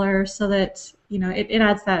some color so that, it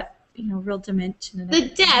adds that, real dimension and The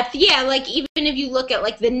everything. depth, yeah, like even if you look at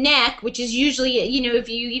like the neck, which is usually, if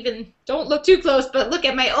you even don't look too close, but look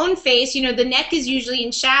at my own face, the neck is usually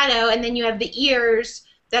in shadow, and then you have the ears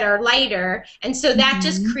that are lighter, and so that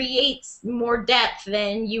just Hmm. creates more depth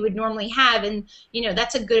than you would normally have, and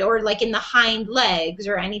that's a good, or like in the hind legs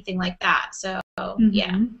or anything like that. So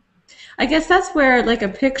yeah, Hmm. I guess that's where like a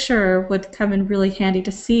picture would come in really handy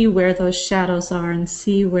to see where those shadows are and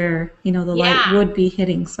see where, the light yeah, would be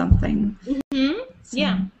hitting something. hmm So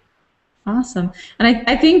yeah. awesome. And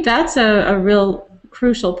I think that's a real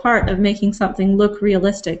crucial part of making something look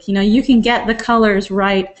realistic. You can get the colors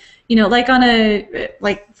right, like on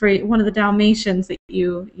like for one of the Dalmatians that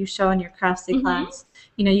you show in your Craftsy hmm class,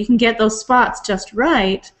 you can get those spots just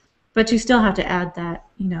right, but you still have to add that,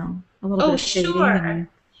 a little bit Oh, of shading sure. and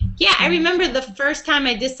Yeah, I so. remember the first time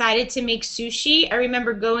I decided to make sushi. I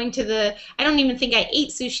remember going to I don't even think I ate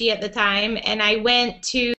sushi at the time, and I went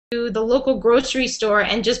to the local grocery store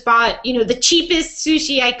and just bought, the cheapest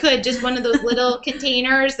sushi I could, just one of those little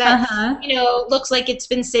containers that, Uh-huh. looks like it's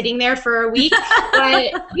been sitting there for a week.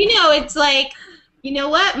 But, it's like, you know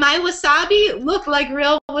what? My wasabi looked like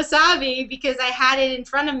real wasabi because I had it in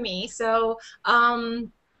front of me. So,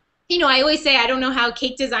 I always say I don't know how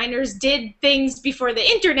cake designers did things before the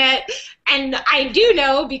internet, and I do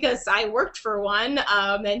know because I worked for one,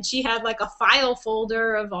 and she had like a file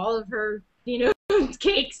folder of all of her,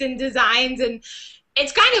 cakes and designs, and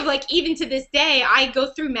it's kind of like even to this day, I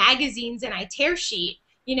go through magazines and I tear sheet.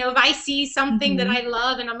 If I see something that I Hmm.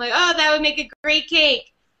 love and I'm like, oh, that would make a great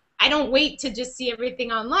cake, I don't wait to just see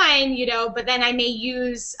everything online, but then I may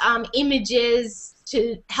use images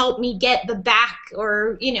to help me get the back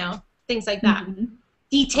or, things like that. Hmm. Awesome.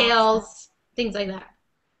 Details, things like that.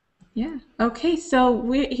 Yeah. Okay, so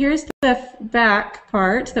here's the back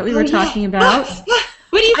part that we Oh, were yeah. talking about.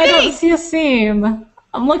 What do you I don't think? see a seam.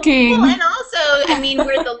 I'm Well, looking. and also, I mean,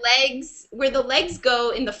 where the legs go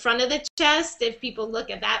in the front of the chest, if people look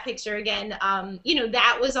at that picture again,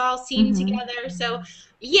 that was all seamed Hmm. together. So,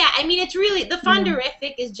 yeah, I mean, it's really the Yeah.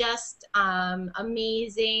 Fonderific is just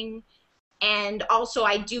amazing. And also,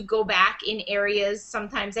 I do go back in areas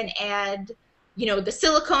sometimes and add, the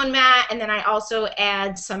silicone mat, and then I also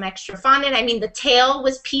add some extra fondant. I mean, the tail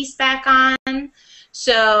was pieced back on.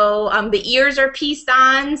 So the ears are pieced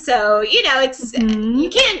on. So it's you Hmm.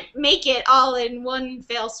 can't make it all in one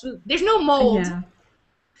fell swoop. There's no mold. Yeah.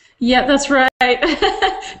 Yeah, that's right.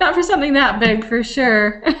 Not for something that big, for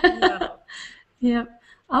sure. No. Yep.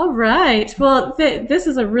 All right. Well, this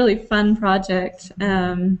is a really fun project.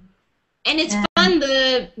 And it's And fun.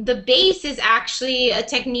 The base is actually a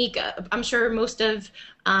technique. I'm sure most of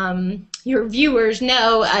your viewers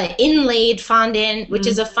know inlaid fondant, which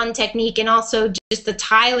is mm, a fun technique, and also just the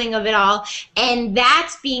tiling of it all. And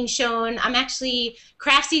that's being shown.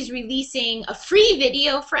 Crafty's releasing a free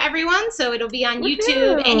video for everyone, so it'll be on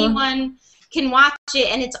YouTube. woohoo! Anyone can watch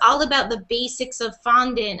it, and it's all about the basics of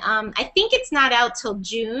fondant. I think it's not out till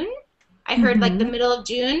June. I heard like the Hmm. middle of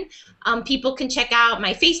June. People can check out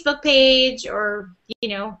my Facebook page or,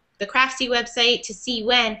 the Craftsy website to see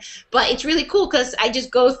when. But it's really cool because I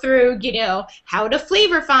just go through, how to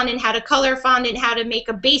flavor fondant, how to color fondant, how to make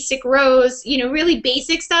a basic rose, really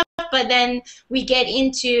basic stuff. But then we get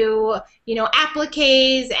into,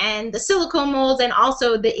 appliques and the silicone molds and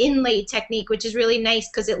also the inlay technique, which is really nice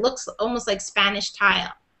because it looks almost like Spanish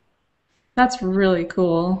tile. That's really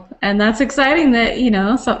cool. And that's exciting that,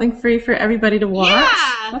 something free for everybody to watch.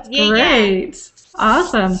 Yeah, That's yeah, yeah. great.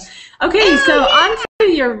 Awesome. Okay, so on Oh,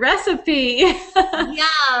 to your recipe. yeah.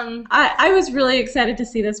 Yum. I was really excited to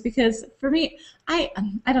see this because for me, I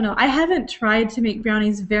don't know. I haven't tried to make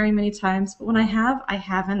brownies very many times, but when I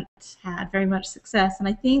haven't had very much success. And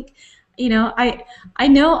I think, I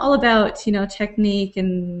know all about, technique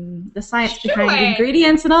and the science behind Sure.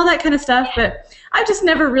 ingredients and all that kind of stuff, but I've just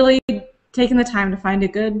never really taken the time to find a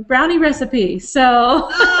good brownie recipe. So,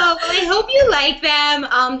 Oh, well, I hope you like them.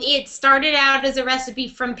 It started out as a recipe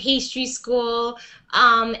from pastry school,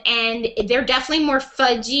 and they're definitely more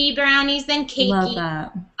fudgy brownies than love cakey.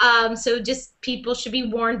 that. So just people should be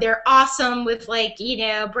warned. They're awesome with like,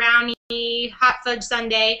 brownie, hot fudge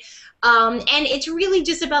sundae. And it's really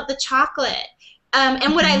just about the chocolate.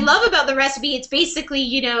 And what I Hmm. love about the recipe, it's basically,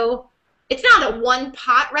 it's not a one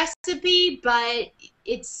pot recipe, but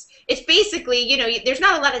it's basically, you know, there's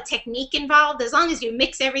not a lot of technique involved. As long as you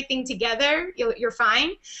mix everything together, you're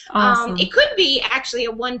fine. Awesome. It could be actually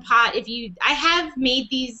a one pot. I have made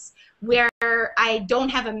these where I don't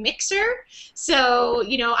have a mixer, so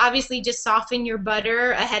you know, obviously just soften your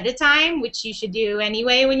butter ahead of time, which you should do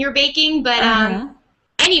anyway when you're baking. But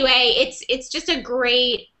anyway, it's just a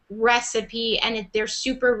great recipe, and they're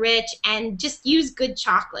super rich, and just use good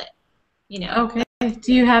chocolate, you know. Okay.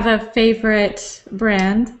 Do you have a favorite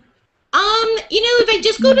brand? You know, if I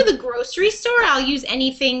just go to the grocery store, I'll use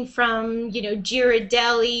anything from, you know,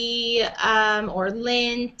 Ghirardelli, or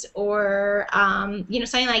Lindt, or, you know,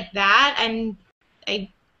 something like that.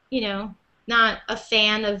 You know, not a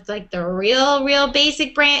fan of like the real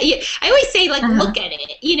basic brand. I always say, like, look at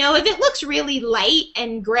it. You know, if it looks really light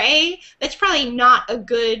and gray, that's probably not a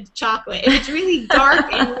good chocolate. If it's really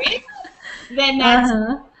dark and rich, then that's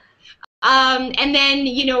and then,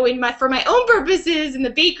 you know, for my own purposes in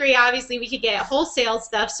the bakery, obviously we could get wholesale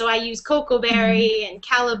stuff. So I use Cocoa Berry and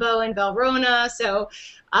Calabo and Valrhona. So,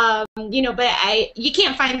 you know, but you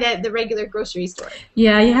can't find that at the regular grocery store.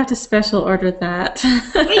 Yeah, you have to special order that.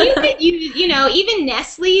 But you could use, you know, even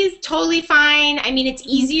Nestle is totally fine. I mean, it's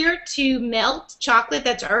easier to melt chocolate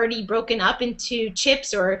that's already broken up into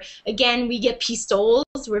chips, or again, we get pistoles.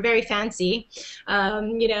 We're very fancy,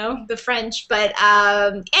 you know, the French. But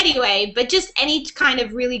anyway, but just any kind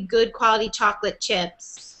of really good quality chocolate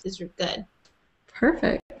chips is good.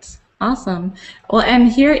 Perfect. Awesome. Well,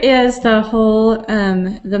 and here is the whole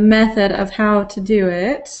the method of how to do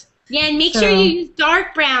it. Yeah, and make sure you use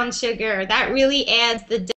dark brown sugar. That really adds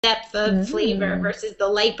the depth of flavor versus the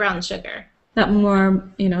light brown sugar. That more,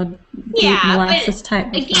 you know, deep molasses type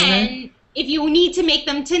of again, flavor. If you need to make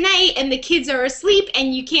them tonight and the kids are asleep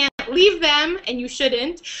and you can't leave them, and you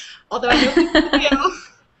shouldn't, although I know people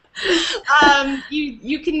do,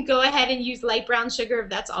 you can go ahead and use light brown sugar if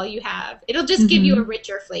that's all you have. It'll just give you a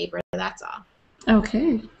richer flavor, that's all.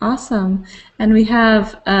 Okay, awesome. And we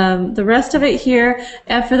have the rest of it here.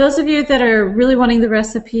 And for those of you that are really wanting the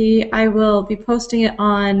recipe, I will be posting it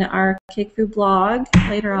on our CakeFu blog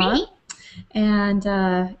later on. And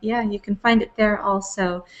yeah, you can find it there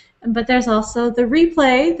also. But there's also the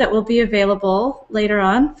replay that will be available later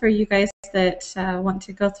on for you guys that want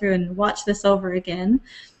to go through and watch this over again.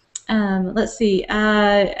 Let's see.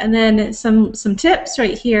 And then some tips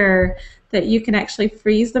right here that you can actually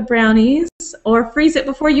freeze the brownies or freeze it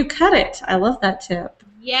before you cut it. I love that tip.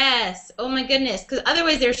 Yes. Oh my goodness. Because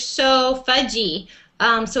otherwise they're so fudgy.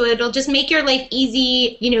 So it'll just make your life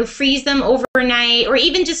easy. You know, freeze them overnight, or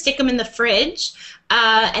even just stick them in the fridge.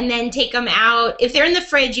 And then take them out. If they're in the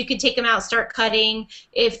fridge, you could take them out, start cutting.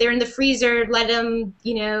 If they're in the freezer, let them,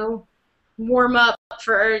 you know, warm up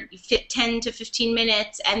for 10 to 15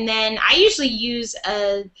 minutes. And then I usually use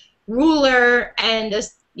a ruler and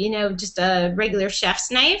you know, just a regular chef's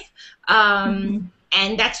knife. And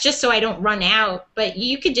that's just so I don't run out. But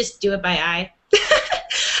you could just do it by eye.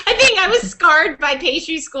 I think I was scarred by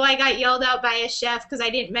pastry school. I got yelled out by a chef because I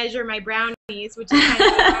didn't measure my brownies, which is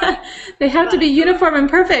kind of they have to be uniform and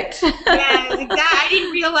perfect. Yeah, exactly. I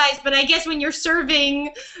didn't realize, but I guess when you're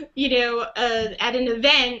serving, you know, at an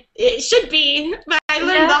event, it should be. But I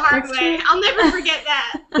learned the hard way. True. I'll never forget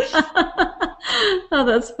that. Oh,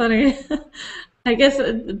 that's funny. I guess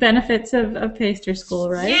the benefits of pastry school,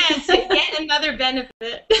 right? Yeah, so yet another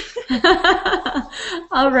benefit.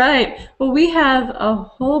 All right. Well, we have a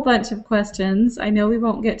whole bunch of questions. I know we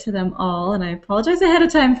won't get to them all, and I apologize ahead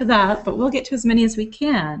of time for that, but we'll get to as many as we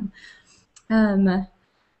can.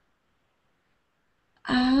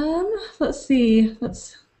 Let's see.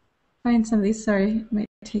 Let's find some of these. Sorry, it might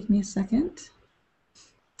take me a second.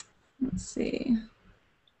 Let's see.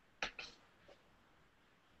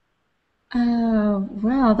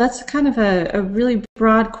 Wow, that's kind of a really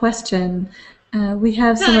broad question. We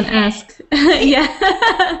have someone ask,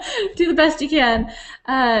 yeah, do the best you can.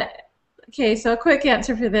 Okay, so a quick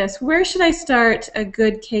answer for this. Where should I start a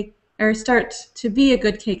good cake, or start to be a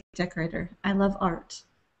good cake decorator? I love art.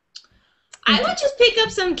 I would just pick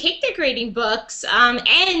up some cake decorating books,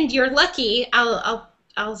 and you're lucky.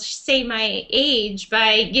 I'll say my age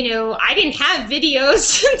by, you know, I didn't have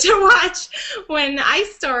videos to watch when I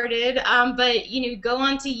started, but, you know, go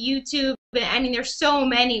onto YouTube. I mean, there's so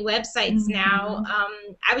many websites now.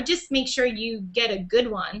 I would just make sure you get a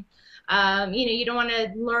good one. You know, you don't want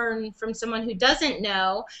to learn from someone who doesn't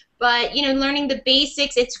know, but, you know, learning the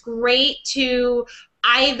basics, it's great to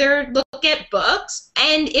either look at books,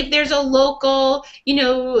 and if there's a local,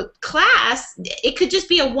 class, it could just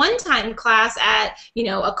be a one-time class at,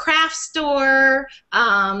 a craft store,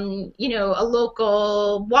 a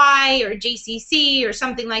local Y or JCC or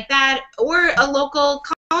something like that, or a local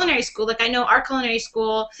culinary school. Like I know our culinary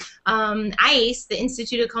school, ICE, the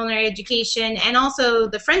Institute of Culinary Education, and also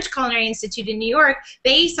the French Culinary Institute in New York,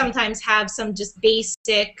 they sometimes have some just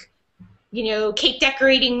basic cake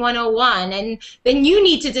decorating 101, and then you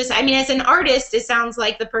need to just, I mean, as an artist, it sounds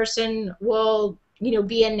like the person will,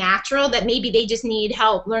 be a natural, that maybe they just need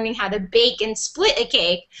help learning how to bake and split a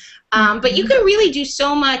cake. But you can really do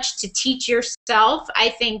so much to teach yourself. I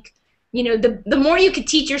think, the more you could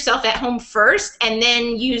teach yourself at home first, and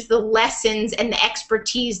then use the lessons and the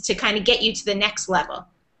expertise to kind of get you to the next level.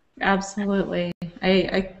 Absolutely.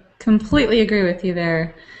 I completely agree with you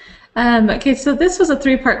there. Okay, so this was a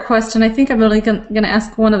three-part question. I think I'm only going to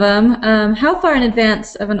ask one of them. How far in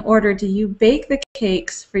advance of an order do you bake the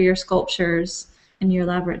cakes for your sculptures and your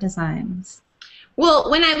elaborate designs? Well,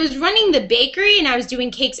 when I was running the bakery and I was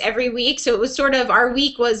doing cakes every week, so it was sort of, our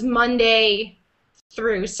week was Monday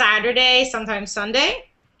through Saturday, sometimes Sunday.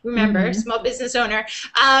 Remember, small business owner.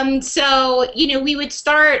 So, we would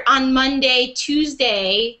start on Monday,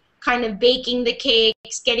 Tuesday, kind of baking the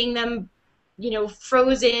cakes, getting them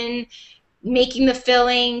frozen, making the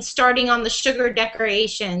filling, starting on the sugar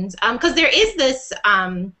decorations. Because there is this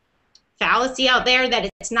fallacy out there that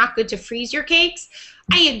it's not good to freeze your cakes.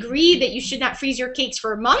 I agree that you should not freeze your cakes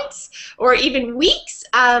for months or even weeks,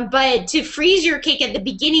 but to freeze your cake at the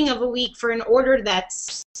beginning of a week for an order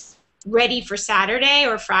that's ready for Saturday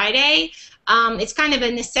or Friday, it's kind of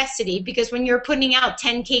a necessity, because when you're putting out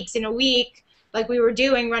 10 cakes in a week, like we were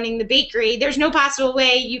doing running the bakery, there's no possible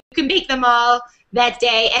way you can bake them all that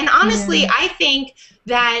day. And honestly, I think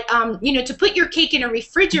that, to put your cake in a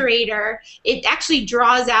refrigerator, it actually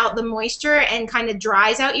draws out the moisture and kind of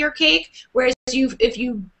dries out your cake. Whereas if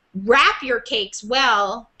you wrap your cakes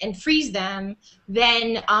well and freeze them,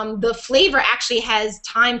 then the flavor actually has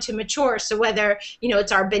time to mature. So whether,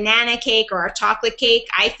 it's our banana cake or our chocolate cake,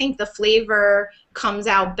 I think the flavor comes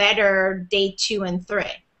out better day 2 and 3.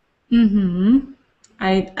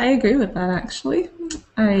 I agree with that, actually.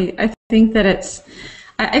 I think that it's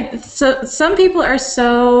so some people are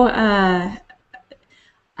so I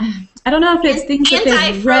don't know if it's things that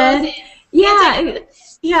they've read.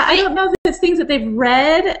 I don't know if it's things that they've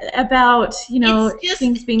read about,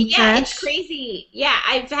 things being fresh. Yeah, it's crazy. Yeah,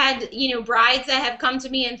 I've had, brides that have come to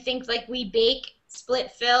me and think like we bake,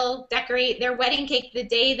 split fill, decorate their wedding cake the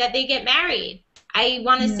day that they get married. I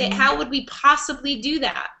want to say, how would we possibly do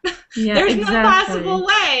that? There's no possible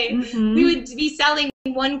way. We would be selling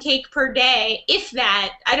 1 cake per day, if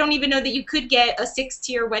that. I don't even know that you could get a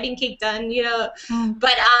 6-tier wedding cake done,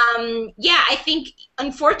 But I think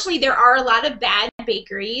unfortunately there are a lot of bad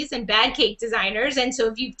bakeries and bad cake designers, and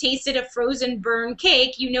so if you've tasted a frozen burn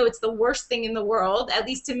cake, it's the worst thing in the world. At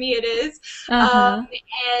least to me it is.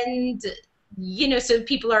 And so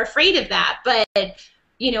people are afraid of that, but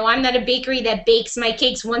I'm not a bakery that bakes my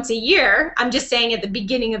cakes once a year. I'm just saying at the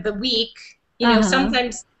beginning of the week,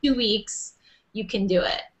 sometimes 2 weeks, you can do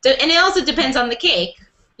it. So, and it also depends on the cake,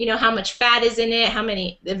 how much fat is in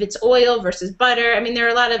it, if it's oil versus butter. I mean, there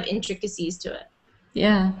are a lot of intricacies to it.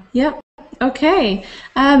 Yeah. Yep. Okay.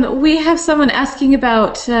 We have someone asking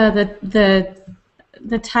about the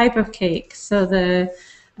type of cake. So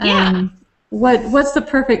what's the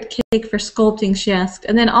perfect cake for sculpting, she asked.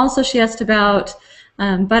 And then also she asked about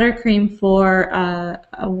buttercream for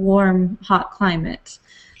a warm, hot climate.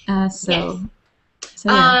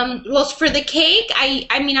 Well, for the cake,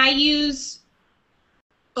 I use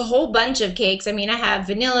a whole bunch of cakes. I have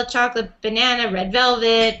vanilla, chocolate, banana, red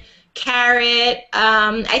velvet, carrot.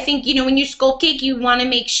 I think, when you sculpt cake, you want to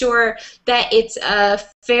make sure that it's a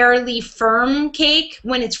fairly firm cake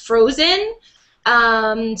when it's frozen,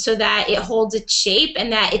 so that it holds its shape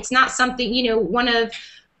and that it's not something, one of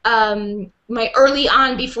my early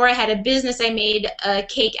on, before I had a business, I made a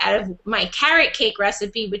cake out of my carrot cake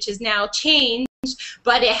recipe, which is now changed,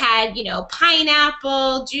 but it had,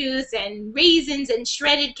 pineapple juice and raisins and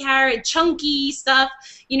shredded carrot, chunky stuff,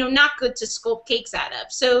 not good to sculpt cakes out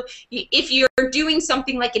of. So if you're doing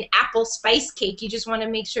something like an apple spice cake, you just want to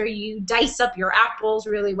make sure you dice up your apples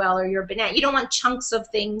really well, or your banana. You don't want chunks of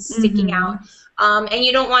things sticking out, and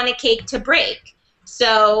you don't want a cake to break.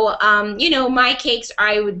 So, my cakes,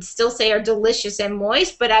 I would still say, are delicious and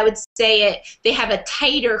moist, but I would say they have a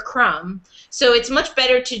tighter crumb. So it's much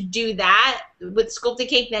better to do that with sculpted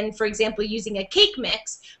cake than, for example, using a cake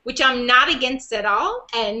mix, which I'm not against at all.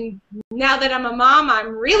 And now that I'm a mom,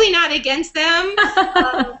 I'm really not against them.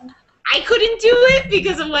 I couldn't do it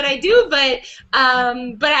because of what I do, but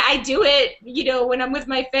I do it, you know, when I'm with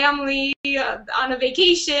my family on a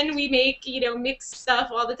vacation. We make, you know, mixed stuff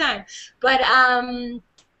all the time. But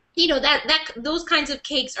you know, those kinds of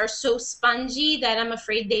cakes are so spongy that I'm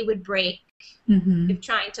afraid they would break if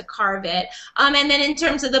trying to carve it. And then in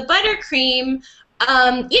terms of the buttercream,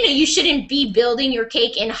 you know, you shouldn't be building your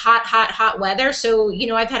cake in hot weather. So, you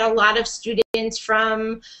know, I've had a lot of students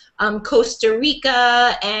from Costa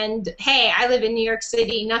Rica, and hey, I live in New York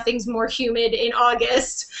City. Nothing's more humid in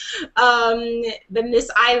August than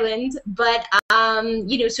this island. But,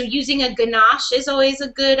 you know, so using a ganache is always a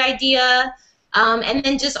good idea. And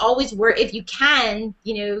then just always work, if you can,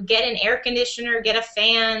 you know, get an air conditioner, get a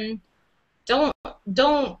fan.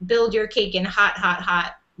 Don't build your cake in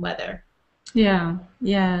hot weather. Yeah,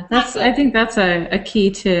 yeah. I think that's a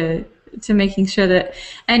key to making sure that,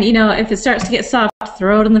 and you know, if it starts to get soft,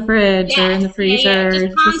 throw it in the fridge or in the freezer.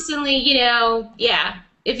 Just constantly, you know,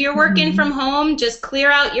 if you're working from home, just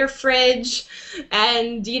clear out your fridge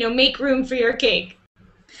and, you know, make room for your cake.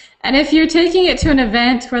 And if you're taking it to an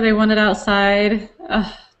event where they want it outside,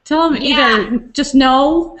 tell them either just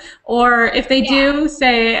no, or if they do,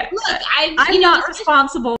 say, look, I'm not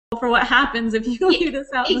responsible for what happens if you leave this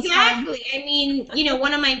out. Exactly. I mean, you know,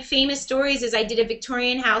 one of my famous stories is I did a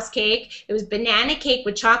Victorian house cake. It was banana cake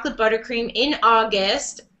with chocolate buttercream in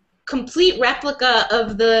August, complete replica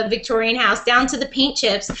of the Victorian house down to the paint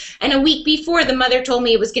chips. And a week before, the mother told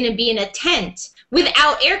me it was going to be in a tent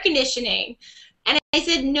without air conditioning. And I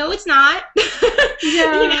said, no, it's not.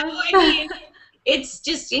 Yeah. You know, I mean, it's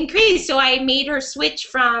just increased. So I made her switch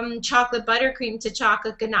from chocolate buttercream to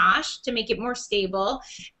chocolate ganache to make it more stable.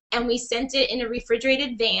 And we sent it in a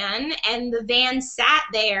refrigerated van, and the van sat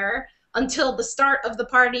there until the start of the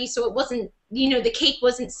party. So it wasn't, you know, the cake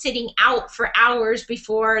wasn't sitting out for hours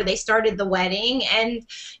before they started the wedding. And,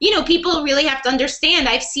 you know, people really have to understand.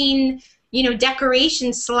 I've seen, you know,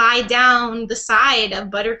 decorations slide down the side of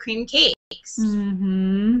buttercream cakes. So,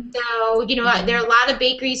 you know, there are a lot of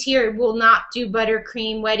bakeries here who will not do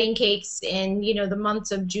buttercream wedding cakes in, you know, the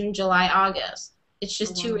months of June, July, August. It's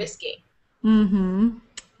just too risky.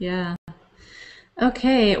 Yeah.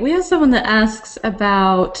 Okay, we have someone that asks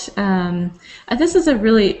about, this is a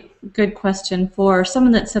really good question for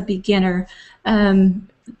someone that's a beginner.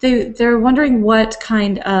 They're wondering what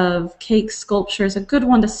kind of cake sculpture is a good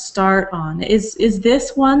one to start on. Is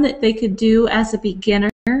this one that they could do as a beginner?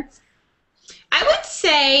 I would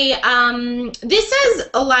say this has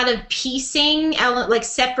a lot of piecing, like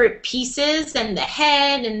separate pieces, and the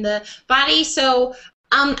head and the body. So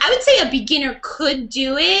I would say a beginner could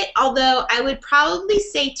do it, although I would probably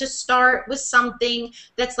say to start with something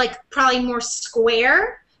that's like probably more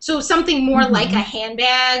square. So something more like a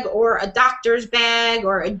handbag or a doctor's bag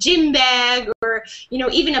or a gym bag, or, you know,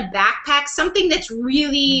 even a backpack, something that's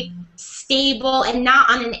really stable and not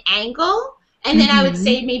on an angle. And then I would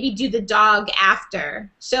say maybe do the dog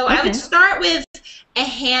after. So I would start with a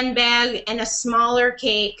handbag and a smaller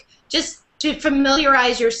cake, just to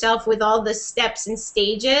familiarize yourself with all the steps and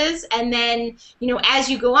stages. And then, you know, as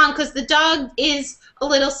you go on, because the dog is a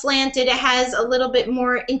little slanted, it has a little bit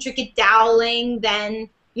more intricate doweling than,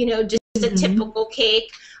 you know, just a typical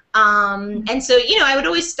cake. And so, you know, I would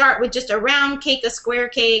always start with just a round cake, a square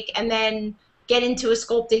cake, and then get into a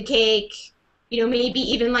sculpted cake. You know, maybe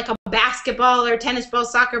even like a basketball or tennis ball,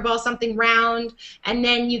 soccer ball, something round, and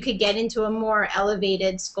then you could get into a more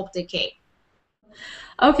elevated sculpted cake.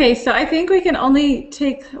 Okay, so I think we can only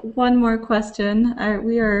take one more question.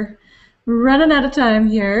 We are running out of time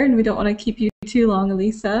here, and we don't want to keep you too long,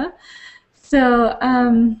 Elisa. So,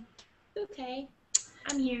 okay,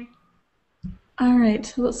 I'm here. All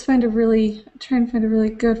right, let's try and find a really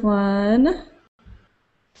good one.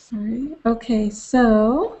 Sorry. Okay,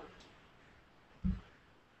 so.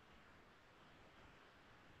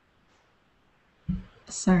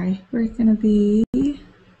 Sorry, we're going to be...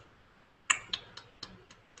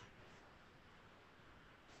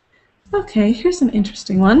 Okay, here's an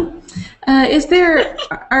interesting one.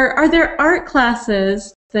 Are there art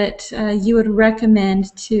classes that you would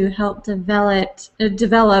recommend to help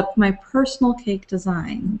develop my personal cake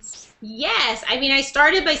designs? Yes, I mean, I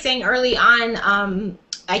started by saying early on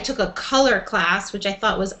I took a color class, which I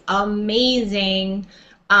thought was amazing.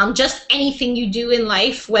 Just anything you do in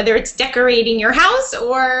life, whether it's decorating your house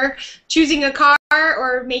or choosing a car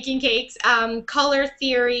or making cakes, color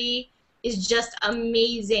theory is just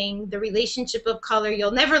amazing. The relationship of color,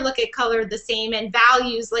 you'll never look at color the same, and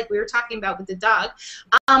values, like we were talking about with the dog.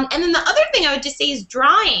 And then the other thing I would just say is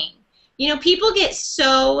drawing. You know, people get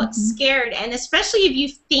so scared, and especially if you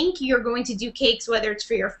think you're going to do cakes, whether it's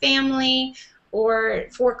for your family or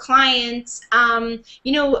for clients,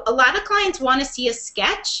 you know, a lot of clients want to see a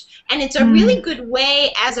sketch, and it's a really good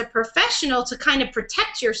way as a professional to kind of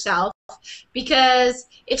protect yourself, because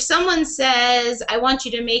if someone says, I want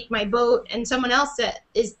you to make my boat, and someone else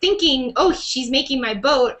is thinking, oh, she's making my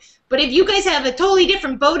boat, but if you guys have a totally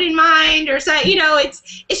different boat in mind, or so, you know,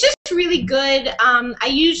 it's just really good. I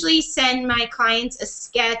usually send my clients a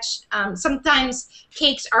sketch. Sometimes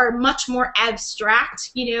cakes are much more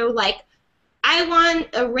abstract, you know, like I want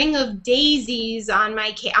a ring of daisies on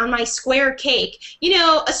my square cake. You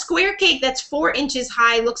know, a square cake that's 4 inches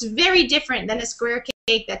high looks very different than a square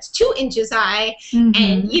cake that's 2 inches high,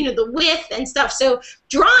 and you know, the width and stuff. So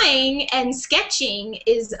drawing and sketching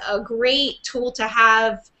is a great tool to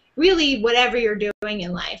have, really, whatever you're doing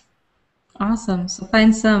in life. Awesome. So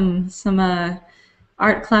find some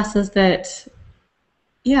art classes that,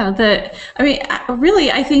 yeah, that, I mean,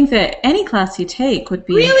 really, I think that any class you take would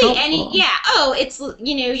be really helpful. yeah. Oh, it's,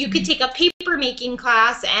 you know, you could take a paper making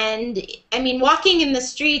class, and I mean, walking in the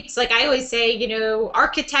streets, like I always say, you know,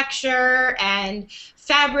 architecture and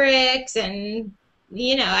fabrics, and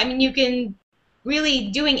you know, I mean, you can really,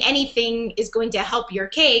 doing anything is going to help your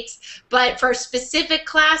cakes. But for specific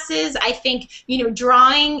classes, I think, you know,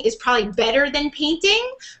 drawing is probably better than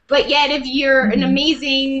painting. But yet, if you're an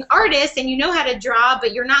amazing artist and you know how to draw,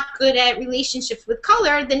 but you're not good at relationships with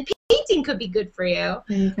color, then painting could be good for you.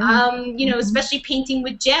 You know, especially painting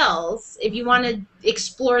with gels, if you want to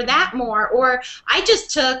explore that more. Or I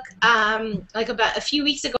just took, like about a few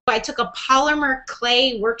weeks ago, I took a polymer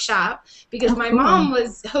clay workshop, because my mom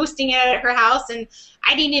was hosting it at her house, and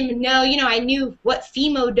I didn't even know, you know, I knew what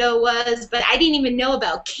Fimo dough was, but I didn't even know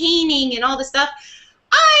about caning and all this stuff.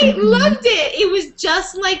 I loved it. It was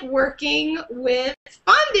just like working with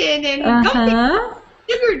fondant and gum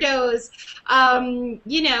sugar doughs.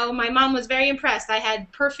 You know, my mom was very impressed. I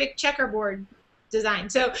had perfect checkerboard design.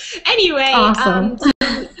 So anyway, awesome. So,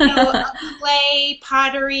 you know, clay,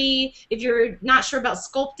 pottery. If you're not sure about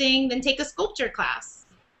sculpting, then take a sculpture class.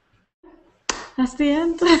 That's the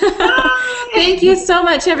end. Thank you so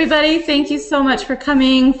much, everybody. Thank you so much for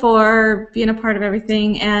coming, for being a part of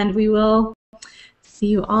everything, and we will see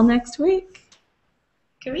you all next week.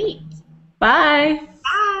 Great. Bye.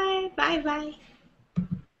 Bye. Bye. Bye.